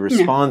again, but the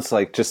response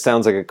just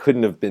sounds like it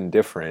couldn't have been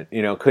different.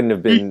 Couldn't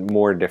have been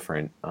more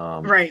different.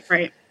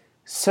 Right.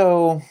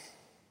 So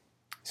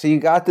you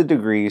got the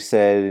degree, you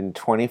said, in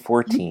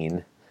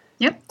 2014.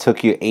 Yep.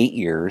 Took you 8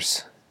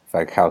 years, if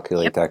I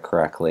calculate that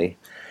correctly.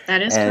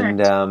 That is correct.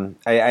 And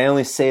I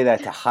only say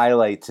that to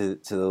highlight to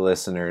the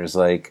listeners,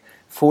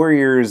 4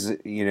 years,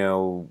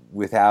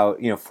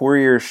 without, 4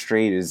 years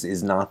straight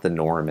is not the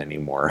norm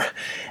anymore.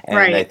 And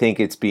right. I think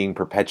it's being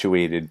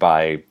perpetuated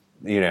by,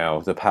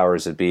 the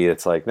powers that be.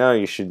 It's like, no,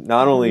 you should,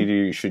 not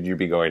only should you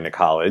be going to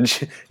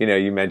college,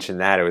 you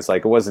mentioned that. It was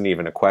like, it wasn't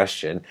even a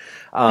question.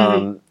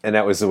 And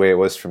that was the way it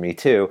was for me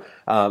too.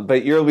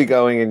 But you'll be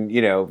going and,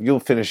 you'll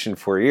finish in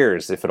 4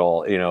 years if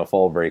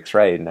all breaks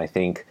right. And I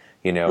think,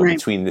 right.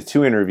 between the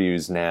two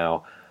interviews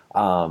now,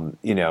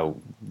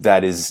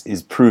 that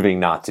is proving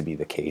not to be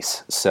the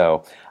case.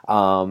 So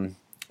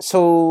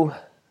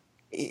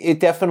it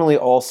definitely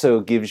also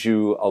gives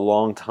you a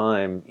long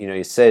time.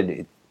 You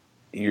said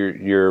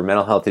your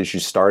mental health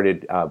issues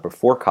started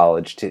before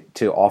college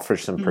to offer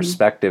some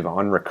perspective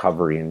on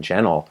recovery in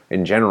general.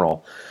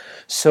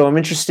 So I'm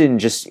interested in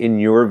just in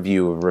your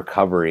view of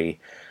recovery,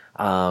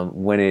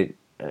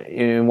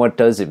 and what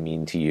does it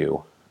mean to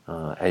you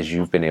as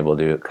you've been able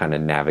to kind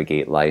of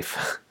navigate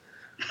life?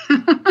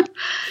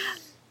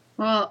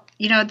 Well,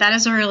 that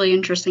is a really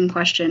interesting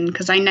question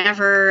because I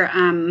never,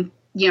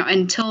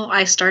 until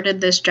I started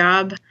this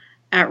job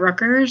at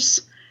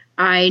Rutgers,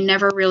 I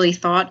never really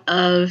thought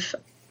of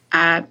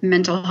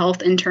mental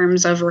health in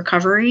terms of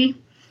recovery.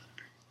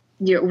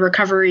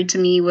 Recovery to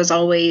me was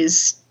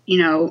always,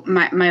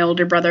 my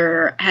older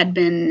brother had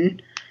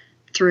been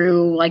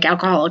through like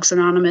Alcoholics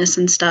Anonymous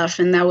and stuff.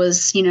 And that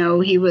was,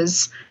 he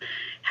was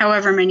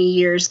however many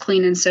years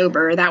clean and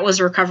sober. That was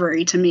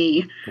recovery to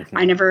me. Mm-hmm.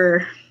 I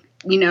never,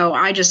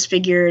 I just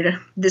figured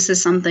this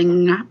is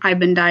something I've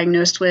been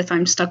diagnosed with.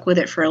 I'm stuck with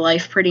it for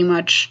life pretty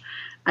much.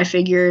 I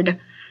figured,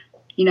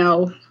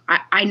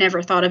 I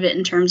never thought of it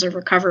in terms of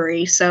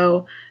recovery.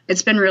 So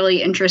it's been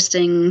really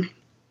interesting,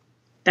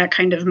 that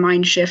kind of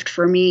mind shift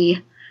for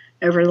me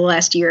over the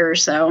last year or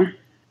so.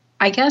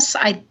 I guess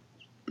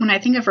when I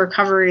think of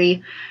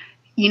recovery,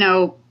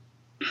 and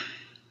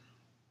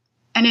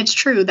it's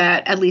true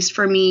that at least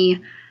for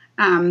me,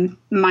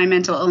 my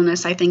mental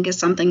illness, I think, is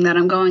something that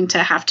I'm going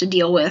to have to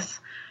deal with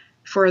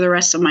for the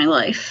rest of my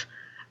life.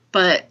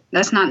 But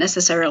that's not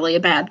necessarily a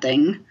bad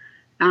thing.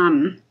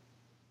 I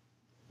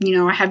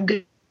have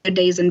good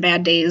days and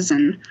bad days,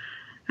 and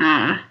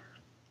I've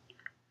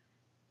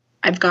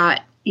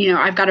got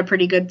a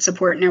pretty good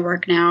support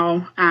network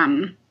now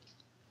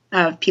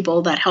of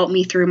people that help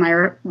me through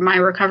my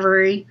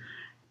recovery.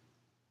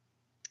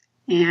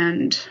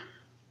 And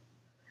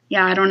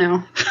yeah, I don't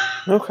know.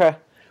 Okay.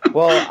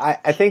 Well,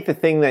 I think the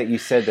thing that you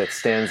said that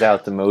stands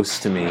out the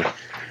most to me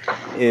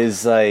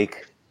is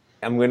like,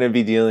 I'm going to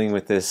be dealing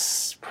with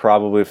this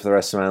probably for the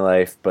rest of my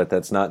life, but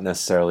that's not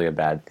necessarily a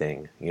bad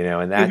thing,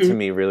 and that to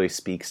me really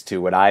speaks to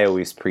what I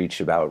always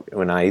preach about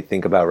when I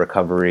think about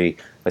recovery,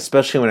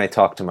 especially when I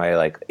talk to my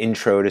like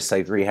intro to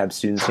psych rehab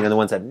students, the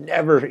ones I've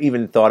never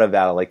even thought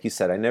about, like you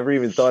said, I never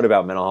even thought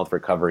about mental health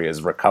recovery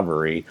as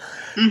recovery.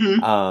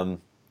 Mm-hmm.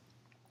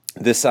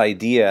 This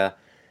idea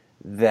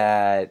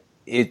that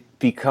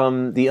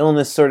the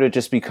illness sort of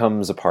just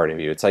becomes a part of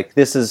you. It's like,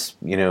 this is,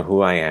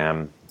 who I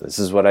am. This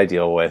is what I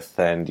deal with.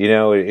 And,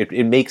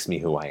 it makes me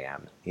who I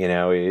am.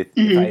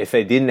 If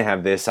I didn't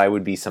have this, I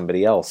would be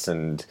somebody else.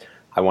 And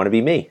I want to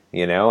be me.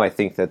 I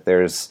think that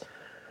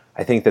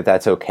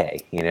that's okay.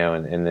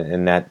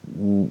 And that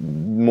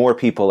more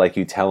people like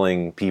you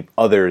telling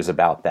others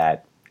about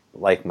that,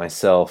 like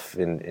myself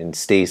and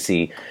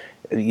Stacy,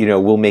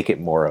 will make it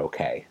more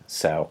okay.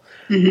 So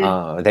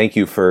thank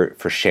you for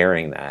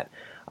sharing that.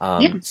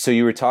 So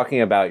you were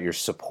talking about your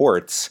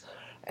supports,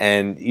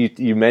 and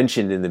you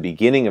mentioned in the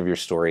beginning of your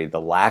story the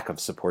lack of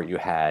support you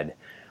had.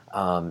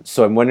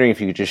 So I'm wondering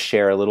if you could just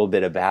share a little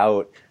bit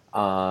about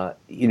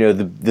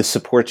the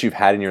supports you've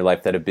had in your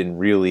life that have been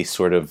really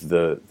sort of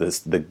the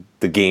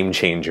game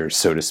changers,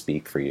 so to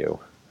speak, for you.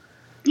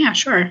 Yeah,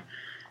 sure.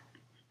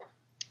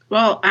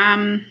 Well,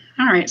 all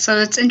right. So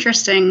it's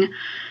interesting.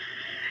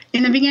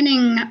 In the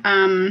beginning,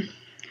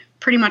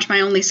 pretty much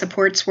my only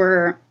supports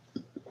were,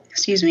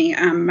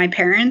 my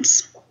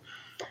parents.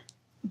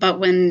 But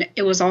when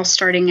it was all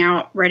starting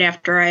out right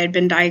after I had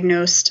been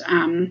diagnosed,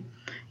 they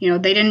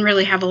didn't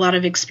really have a lot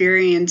of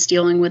experience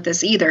dealing with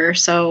this either.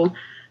 So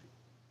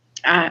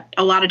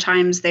a lot of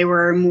times they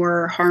were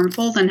more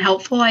harmful than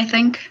helpful, I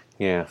think.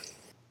 Yeah.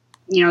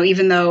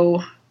 Even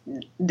though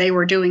they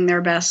were doing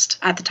their best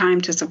at the time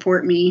to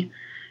support me,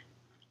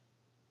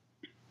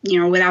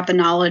 without the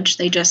knowledge,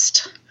 they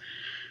just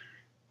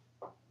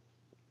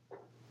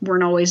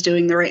weren't always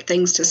doing the right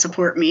things to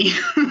support me.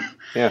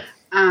 Yeah.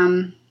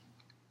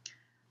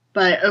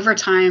 But over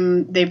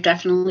time, they've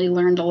definitely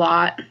learned a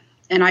lot,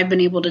 and I've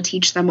been able to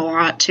teach them a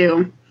lot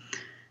too,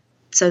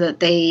 so that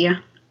they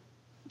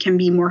can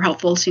be more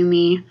helpful to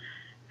me.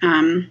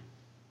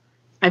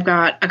 I've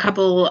got a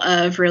couple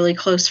of really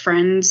close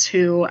friends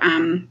who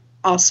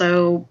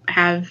also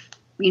have,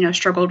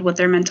 struggled with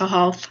their mental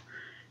health.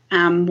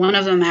 One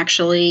of them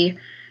actually,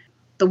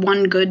 the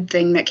one good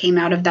thing that came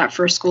out of that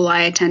first school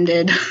I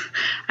attended,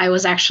 I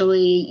was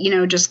actually,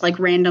 just like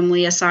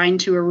randomly assigned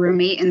to a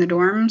roommate in the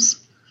dorms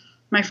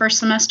my first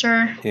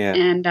semester. Yeah.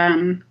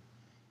 And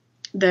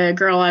the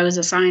girl I was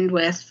assigned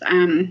with,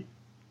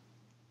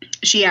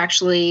 she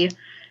actually,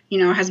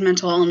 has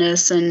mental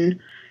illness, and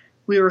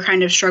we were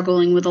kind of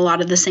struggling with a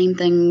lot of the same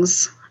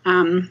things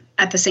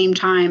at the same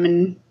time,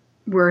 and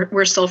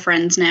we're still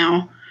friends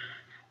now.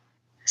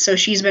 So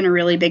she's been a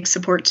really big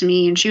support to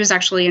me, and she was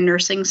actually a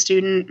nursing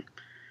student.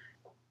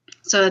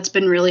 So that's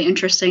been really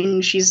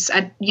interesting. She's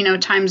at,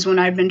 times when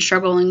I've been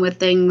struggling with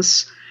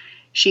things,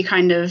 she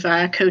kind of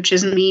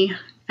coaches me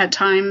at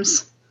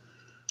times,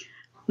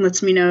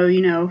 lets me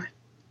know,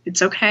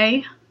 it's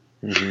okay.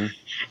 Mm-hmm.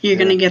 You're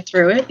going to get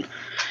through it.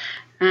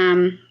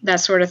 That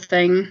sort of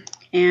thing.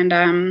 And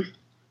I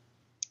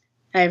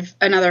have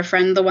another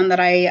friend, the one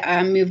that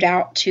I moved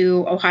out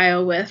to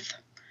Ohio with.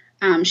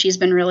 She's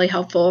been really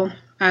helpful.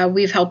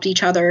 We've helped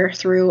each other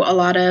through a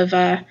lot of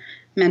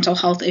mental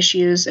health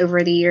issues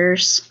over the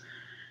years.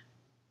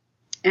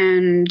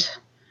 And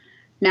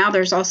now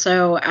there's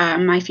also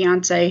my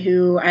fiance,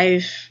 who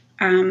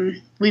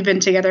we've been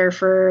together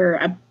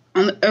for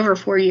over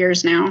 4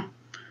 years now.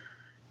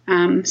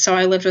 So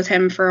I lived with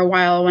him for a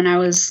while when I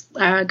was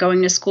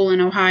going to school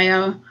in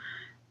Ohio.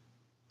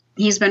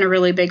 He's been a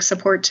really big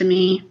support to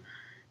me,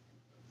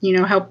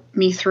 helped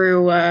me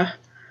through a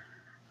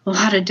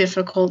lot of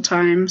difficult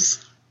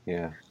times.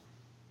 Yeah.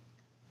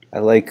 I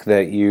like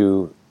that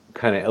you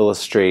kind of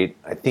illustrate,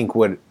 I think,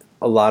 what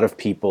a lot of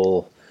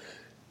people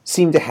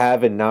seem to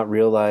have and not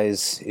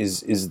realize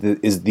is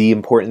the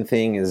important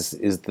thing is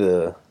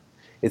the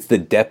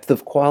depth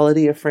of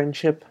quality of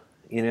friendship.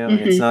 And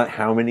it's not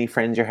how many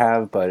friends you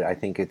have, but I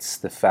think it's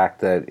the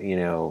fact that,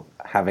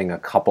 having a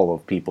couple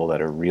of people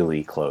that are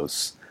really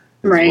close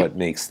is what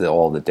makes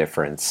all the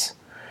difference.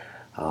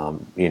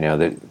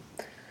 That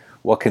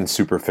what can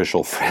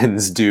superficial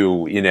friends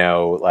do,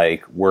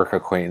 like work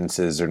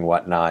acquaintances and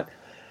whatnot,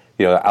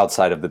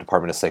 outside of the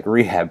Department of Psych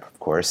Rehab, of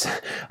course.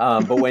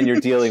 But when you're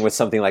dealing with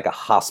something like a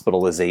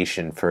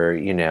hospitalization for,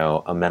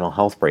 a mental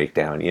health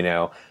breakdown,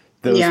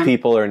 those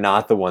people are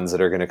not the ones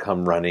that are going to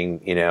come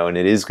running, and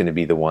it is going to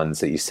be the ones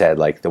that you said,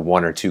 like the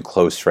one or two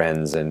close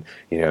friends and,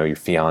 your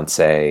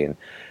fiance and,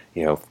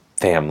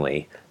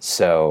 family.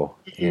 So,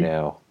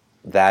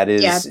 that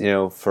is,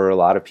 for a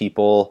lot of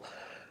people,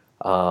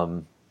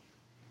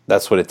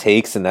 that's what it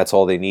takes and that's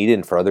all they need.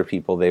 And for other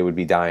people, they would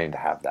be dying to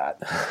have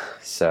that.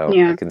 So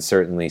I can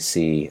certainly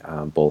see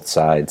both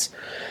sides.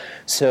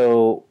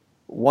 So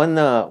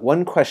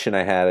one question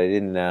I had, I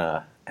didn't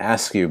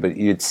ask you, but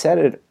you'd said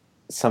it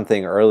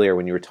something earlier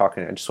when you were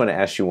talking. I just want to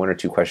ask you one or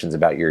two questions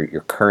about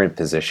your current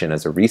position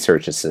as a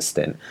research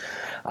assistant.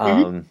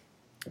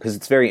 Because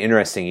it's very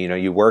interesting.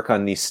 You work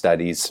on these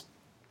studies,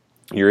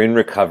 you're in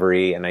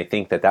recovery, and I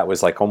think that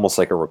was like almost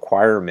like a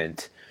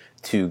requirement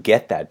to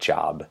get that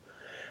job.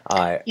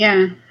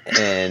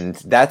 And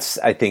that's,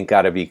 I think,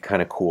 got to be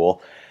kind of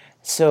cool.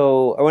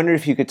 So I wonder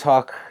if you could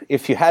talk,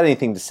 if you had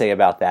anything to say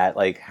about that,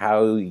 like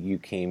how you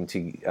came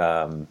to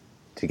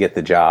get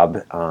the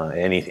job,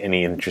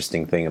 any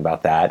interesting thing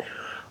about that.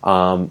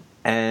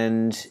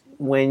 And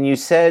when you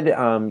said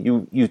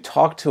you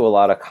talk to a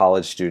lot of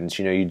college students,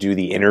 you do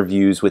the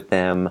interviews with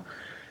them,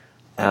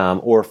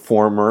 or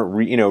former,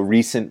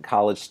 recent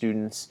college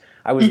students.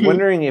 I was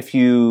wondering if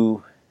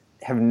you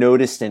have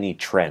noticed any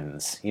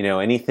trends,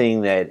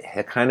 anything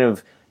that kind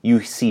of you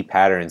see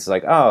patterns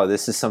like, oh,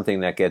 this is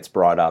something that gets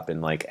brought up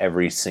in like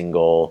every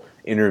single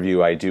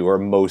interview I do or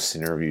most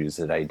interviews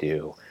that I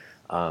do.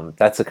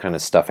 That's the kind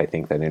of stuff I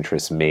think that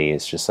interests me.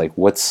 It's just like,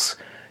 what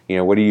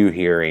are you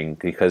hearing?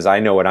 Because I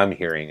know what I'm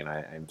hearing, and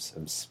I'm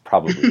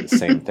probably the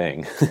same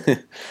thing.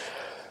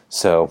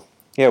 So,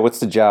 yeah, what's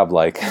the job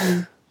like?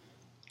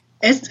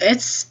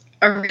 It's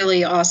a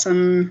really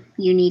awesome,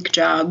 unique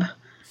job.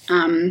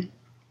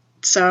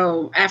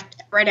 So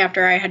right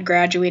after I had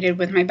graduated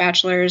with my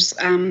bachelor's,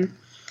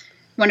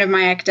 one of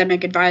my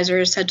academic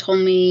advisors had told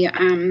me,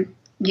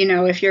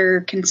 if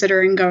you're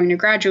considering going to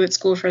graduate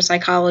school for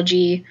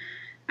psychology,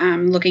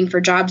 looking for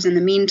jobs in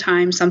the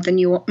meantime, something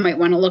you might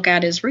want to look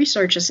at is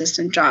research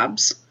assistant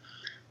jobs.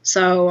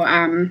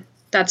 So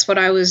that's what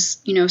I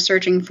was,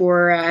 searching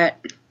for at,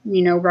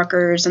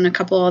 Rutgers and a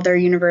couple other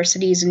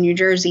universities in New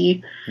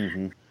Jersey.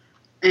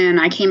 And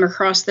I came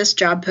across this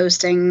job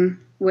posting,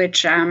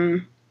 which,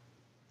 in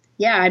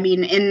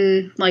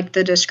like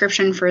the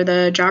description for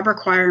the job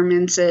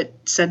requirements, it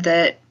said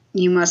that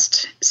you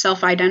must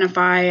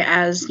self-identify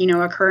as,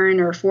 a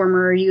current or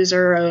former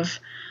user of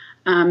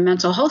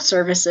mental health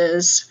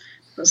services.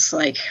 It was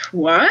like,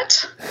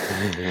 what?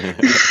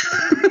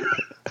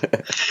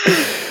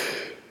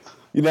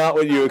 Not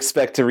what you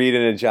expect to read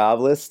in a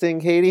job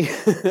listing, Katie?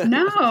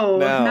 No,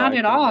 not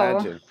at all.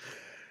 Imagine.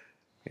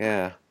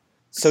 Yeah.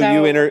 So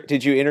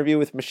did you interview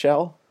with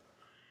Michelle?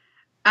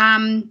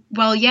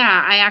 Well,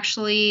 yeah, I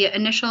actually,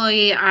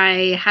 initially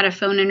I had a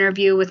phone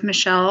interview with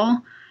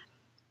Michelle,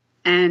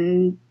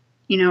 and,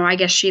 I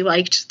guess she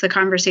liked the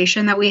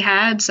conversation that we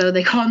had, so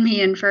they called me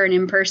in for an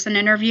in-person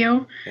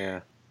interview. Yeah.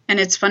 And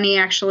it's funny,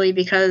 actually,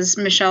 because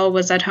Michelle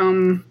was at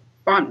home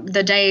on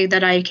the day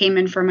that I came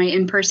in for my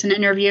in-person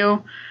interview.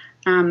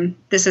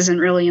 This isn't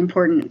really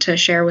important to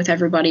share with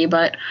everybody,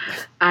 but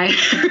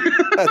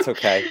That's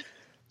okay.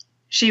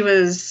 She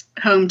was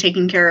home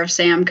taking care of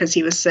Sam because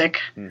he was sick.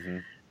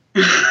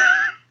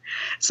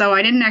 So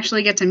I didn't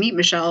actually get to meet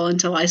Michelle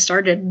until I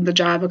started the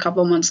job a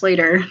couple months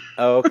later.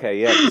 Oh,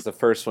 okay. Yeah, because the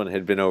first one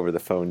had been over the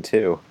phone,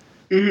 too.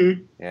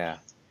 Yeah.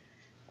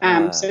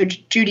 So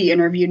Judy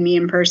interviewed me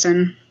in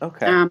person.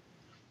 Okay.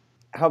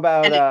 How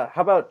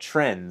about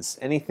trends?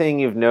 Anything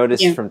you've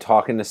noticed from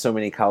talking to so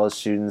many college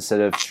students that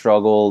have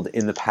struggled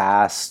in the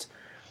past,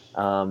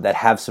 that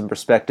have some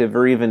perspective,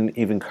 or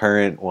even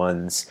current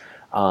ones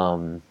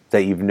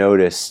that you've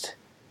noticed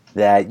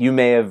that you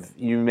may have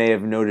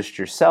noticed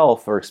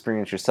yourself or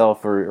experienced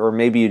yourself, or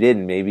maybe you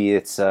didn't. Maybe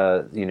it's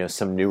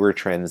some newer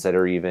trends that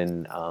are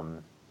even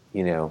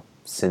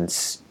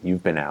since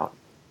you've been out.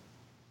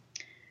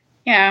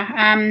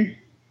 Yeah.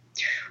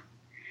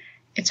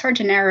 It's hard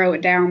to narrow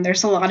it down.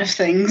 There's a lot of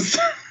things.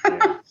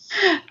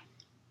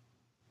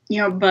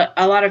 But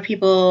a lot of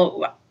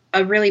people,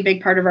 a really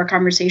big part of our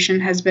conversation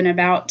has been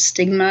about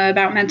stigma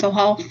about mental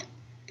health.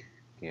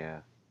 Yeah.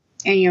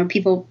 And,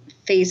 people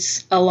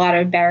face a lot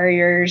of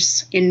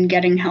barriers in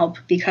getting help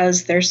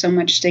because there's so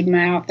much stigma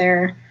out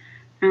there.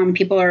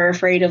 People are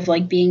afraid of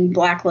being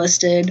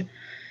blacklisted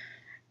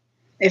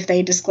if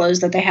they disclose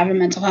that they have a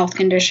mental health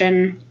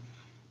condition.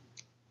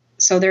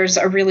 So there's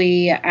a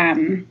really,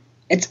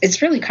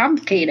 it's really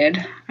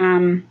complicated.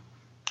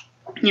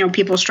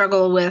 People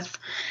struggle with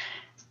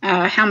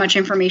how much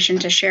information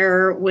to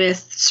share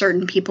with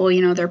certain people,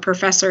 their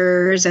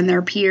professors and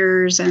their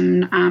peers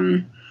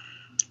and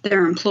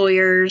their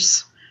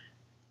employers,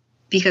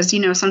 because,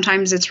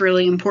 sometimes it's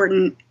really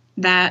important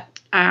that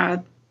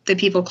the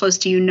people close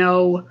to you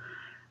know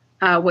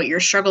what you're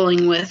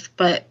struggling with,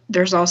 but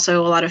there's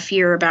also a lot of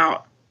fear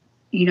about,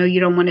 you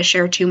don't want to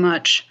share too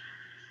much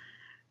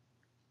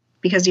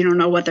because you don't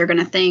know what they're going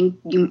to think.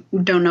 You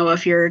don't know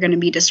if you're going to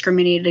be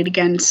discriminated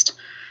against.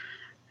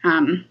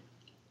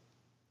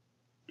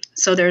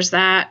 So there's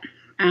that.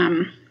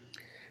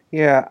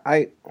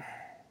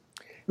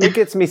 It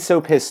gets me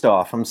so pissed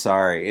off. I'm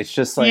sorry. It's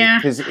just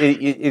because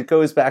it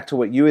goes back to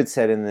what you had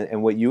said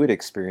and what you had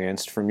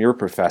experienced from your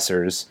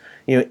professors,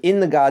 in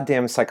the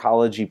goddamn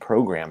psychology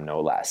program,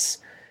 no less.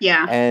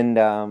 Yeah.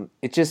 And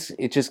it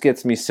just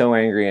gets me so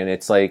angry. And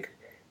it's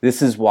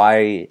this is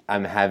why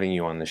I'm having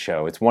you on the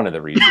show. It's one of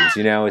the reasons,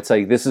 it's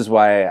this is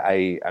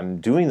why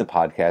I'm doing the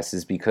podcast,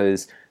 is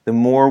because the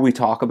more we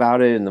talk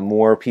about it and the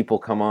more people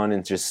come on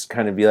and just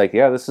kind of be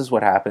yeah, this is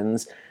what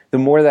happens, the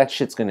more that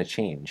shit's going to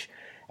change.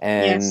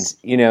 And, yes.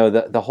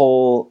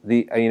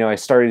 I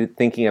started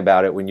thinking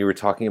about it when you were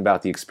talking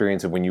about the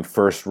experience of when you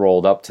first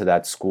rolled up to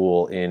that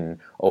school in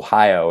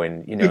Ohio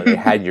and, they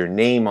had your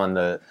name on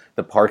the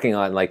parking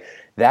lot.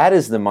 That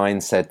is the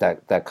mindset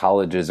that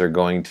colleges are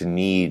going to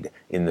need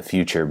in the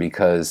future,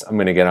 because I'm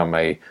going to get on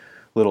my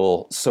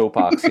little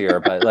soapbox here,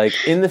 but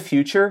in the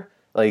future,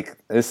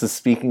 this is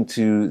speaking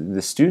to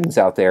the students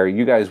out there,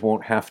 you guys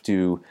won't have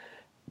to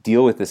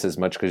deal with this as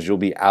much because you'll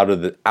be out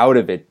of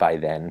it by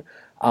then.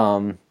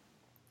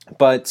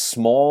 But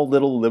small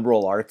little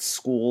liberal arts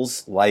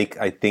schools, I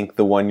think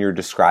the one you're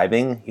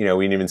describing, we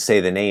didn't even say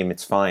the name,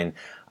 it's fine,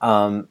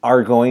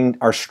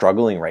 are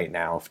struggling right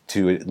now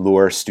to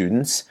lure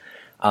students.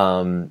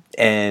 And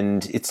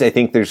I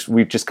think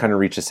we've just kind of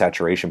reached a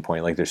saturation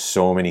point. There's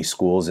so many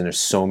schools and there's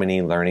so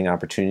many learning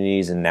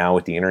opportunities. And now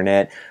with the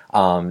internet,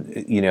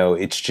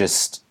 it's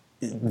just,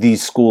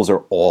 these schools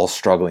are all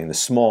struggling, the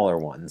smaller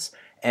ones.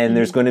 And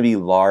there's going to be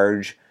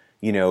large,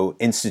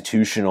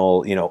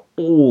 institutional,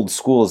 old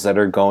schools that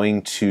are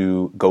going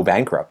to go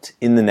bankrupt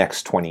in the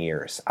next 20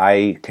 years.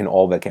 I can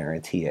all but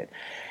guarantee it.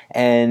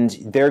 And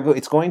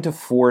it's going to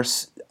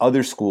force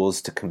other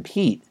schools to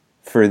compete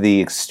for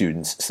the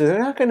students. So they're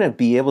not going to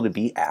be able to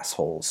be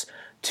assholes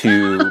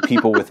to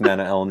people with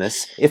mental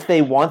illness if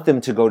they want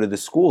them to go to the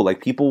school.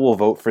 People will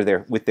vote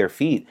with their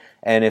feet.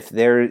 And if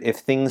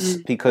things,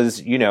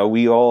 because,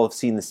 we all have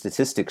seen the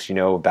statistics,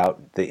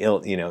 about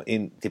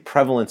in the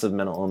prevalence of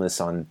mental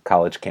illness on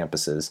college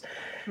campuses.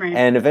 Right.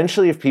 And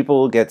eventually, if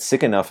people get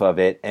sick enough of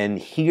it and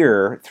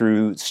hear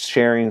through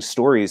sharing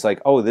stories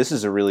oh, this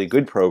is a really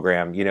good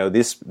program,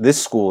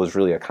 this school is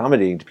really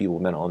accommodating to people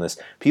with mental illness,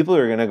 people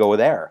are going to go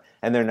there.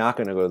 And they're not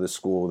going to go to the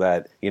school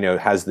that,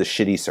 has the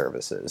shitty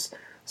services.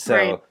 So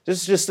right.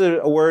 just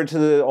a word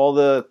to all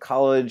the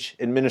college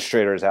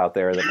administrators out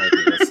there that might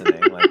be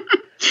listening.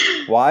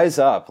 Wise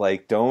up.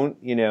 Don't,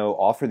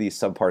 offer these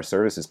subpar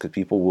services, because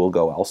people will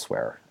go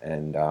elsewhere.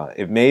 And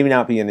it may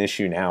not be an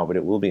issue now, but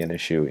it will be an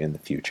issue in the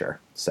future.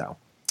 So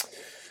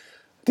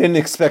didn't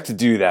expect to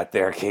do that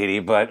there, Katie,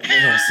 but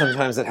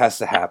sometimes it has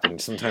to happen.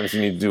 Sometimes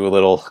you need to do a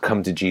little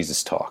come to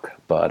Jesus talk.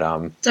 But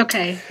it's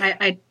okay.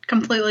 I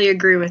completely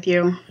agree with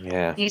you.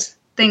 Yeah. These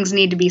things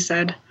need to be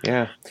said.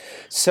 Yeah.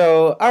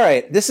 So, all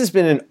right, this has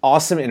been an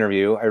awesome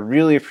interview. I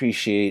really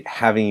appreciate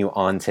having you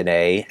on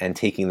today and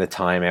taking the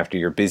time after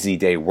your busy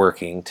day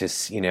working to,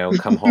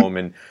 come home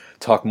and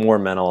talk more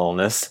mental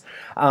illness.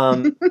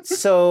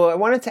 So I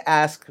wanted to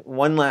ask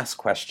one last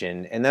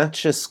question, and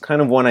that's just kind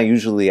of one I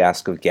usually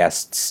ask of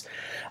guests,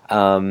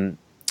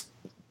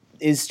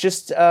 is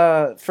just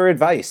for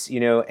advice.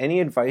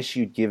 Any advice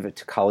you'd give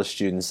to college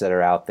students that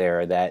are out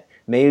there that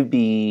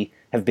maybe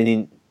have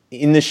been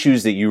in the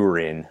shoes that you were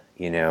in,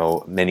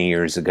 many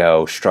years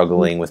ago,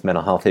 struggling with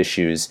mental health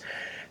issues,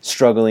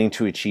 struggling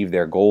to achieve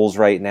their goals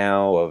right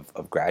now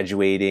of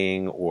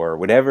graduating or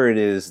whatever it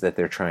is that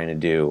they're trying to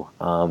do.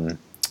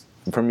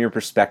 From your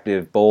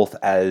perspective, both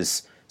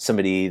as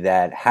somebody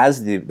that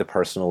has the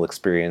personal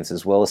experience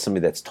as well as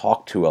somebody that's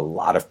talked to a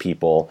lot of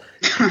people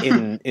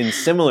in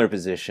similar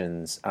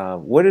positions,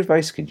 what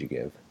advice could you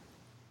give?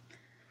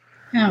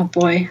 Oh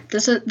boy,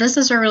 this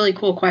is a really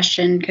cool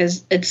question,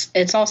 because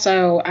it's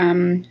also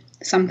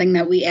something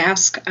that we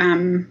ask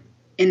in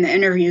the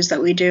interviews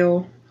that we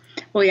do.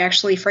 We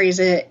actually phrase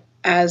it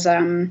as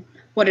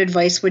what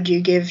advice would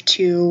you give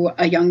to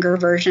a younger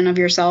version of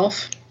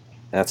yourself?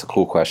 That's a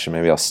cool question.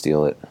 Maybe I'll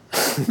steal it.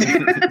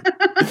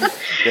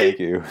 Thank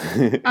you.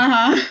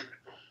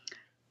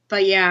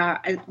 But yeah,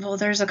 well,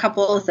 there's a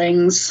couple of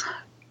things.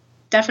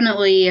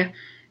 Definitely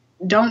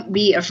don't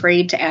be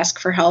afraid to ask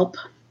for help.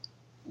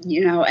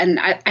 And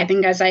I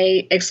think, as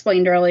I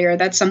explained earlier,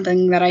 that's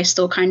something that I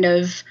still kind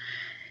of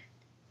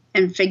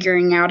am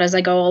figuring out as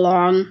I go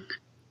along.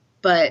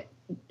 But,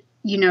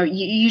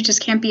 you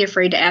just can't be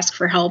afraid to ask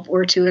for help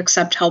or to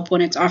accept help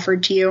when it's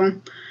offered to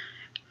you.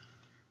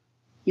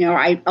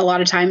 A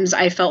lot of times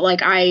I felt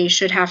like I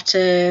should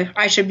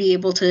be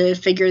able to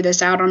figure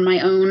this out on my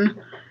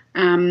own.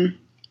 And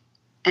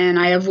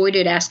I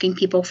avoided asking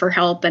people for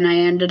help, and I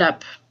ended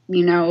up,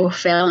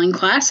 failing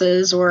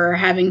classes or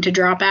having to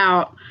drop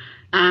out.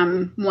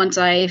 Once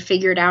I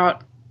figured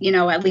out,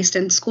 at least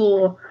in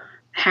school,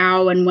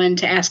 how and when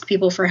to ask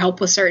people for help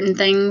with certain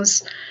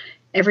things,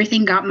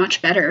 everything got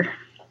much better.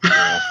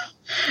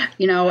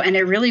 And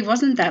it really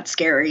wasn't that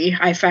scary,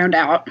 I found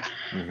out.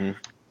 Mm-hmm.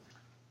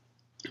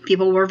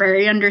 People were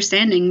very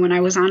understanding when I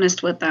was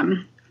honest with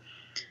them.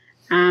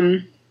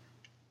 And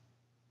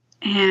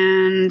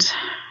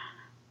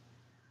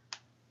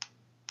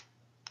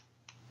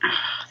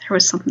there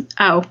was something,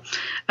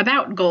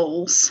 about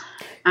goals.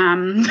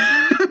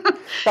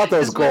 About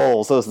those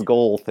goals, those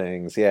goal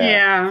things. Yeah.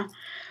 Yeah.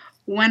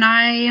 When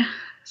I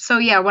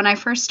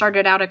first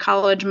started out at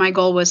college, my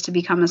goal was to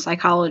become a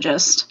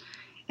psychologist.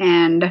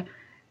 And,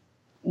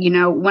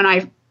 when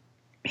I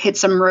hit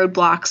some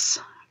roadblocks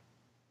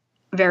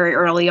very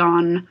early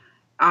on,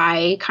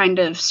 I kind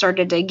of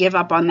started to give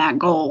up on that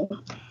goal.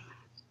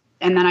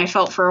 And then I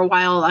felt for a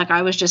while like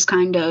I was just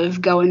kind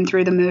of going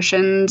through the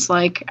motions,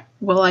 like,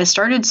 well, I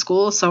started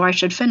school, so I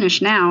should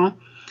finish now.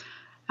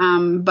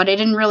 But I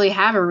didn't really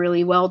have a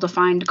really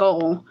well-defined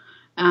goal.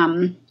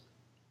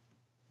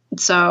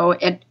 So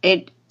and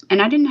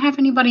I didn't have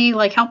anybody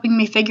like helping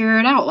me figure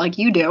it out like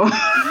you do.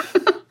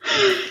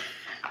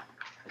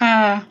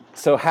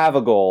 So have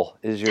a goal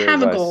is your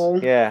advice. Have a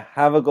goal. Yeah,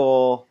 have a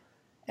goal.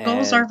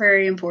 Goals are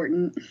very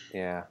important.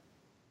 Yeah.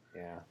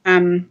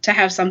 To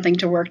have something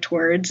to work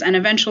towards. And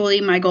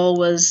eventually my goal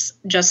was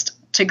just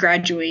to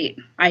graduate.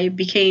 I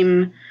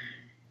became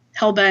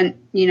hell-bent,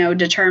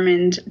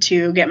 determined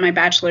to get my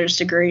bachelor's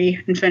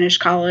degree and finish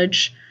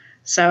college.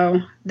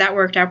 So that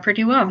worked out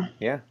pretty well.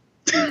 Yeah,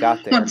 you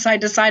got there. Once I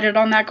decided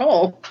on that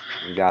goal.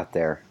 You got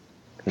there.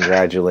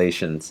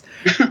 Congratulations.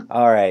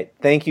 All right.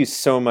 Thank you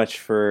so much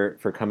for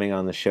coming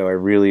on the show. I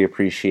really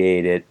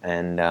appreciate it.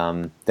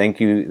 And thank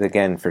you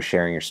again for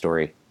sharing your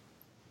story.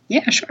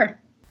 Yeah, sure.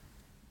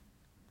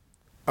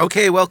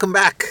 Okay, welcome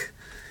back.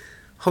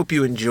 Hope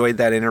you enjoyed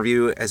that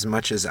interview as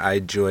much as I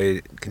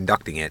enjoyed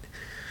conducting it.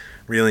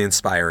 Really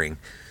inspiring.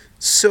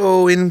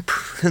 So in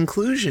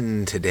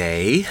conclusion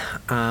today,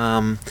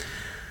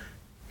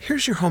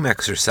 here's your home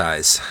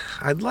exercise.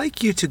 I'd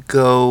like you to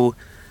go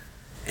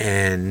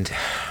and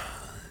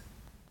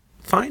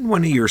find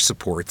one of your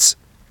supports.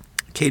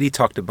 Katie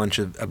talked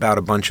about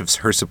a bunch of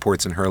her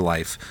supports in her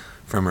life,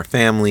 from her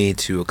family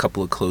to a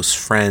couple of close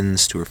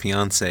friends to her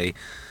fiance.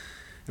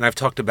 And I've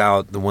talked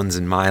about the ones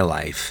in my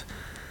life.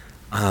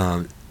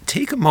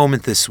 Take a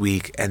moment this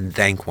week and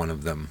thank one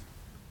of them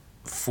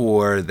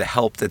for the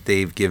help that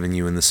they've given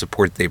you and the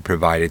support they've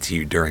provided to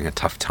you during a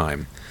tough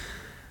time.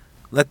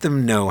 Let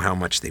them know how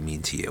much they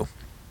mean to you.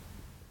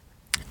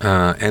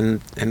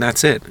 And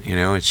that's it.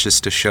 It's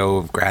just a show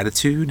of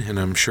gratitude, and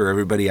I'm sure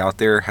everybody out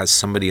there has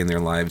somebody in their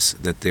lives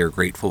that they're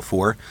grateful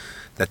for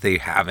that they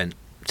haven't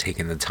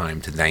taken the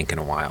time to thank in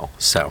a while.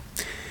 So,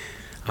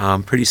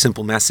 pretty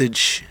simple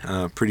message,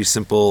 pretty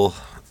simple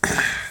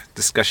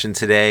discussion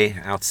today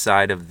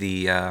outside of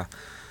the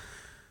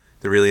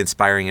really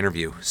inspiring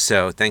interview.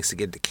 So thanks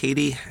again to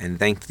Katie, and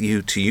thank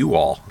you to you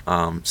all.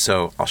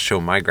 So I'll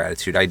show my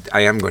gratitude. I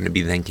am going to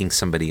be thanking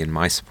somebody in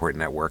my support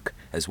network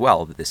as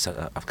well this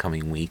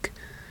upcoming week.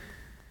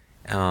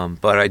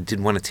 But I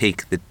did want to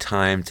take the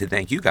time to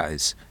thank you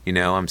guys.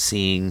 I'm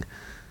seeing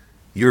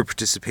your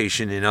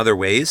participation in other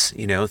ways,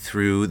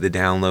 through the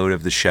download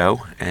of the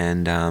show.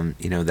 And,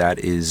 that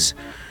is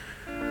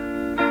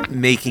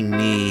making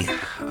me,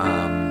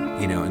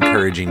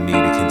 encouraging me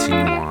to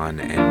continue on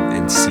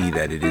and see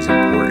that it is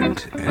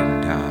important.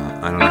 And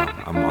I don't know,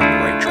 I'm on the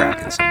right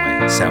track in some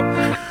way. So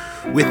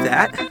with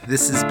that,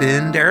 this has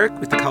been Derek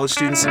with the College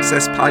Student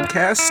Success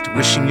Podcast,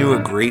 wishing you a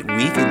great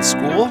week in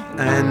school,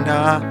 and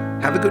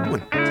have a good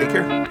one. Take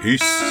care.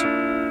 Peace.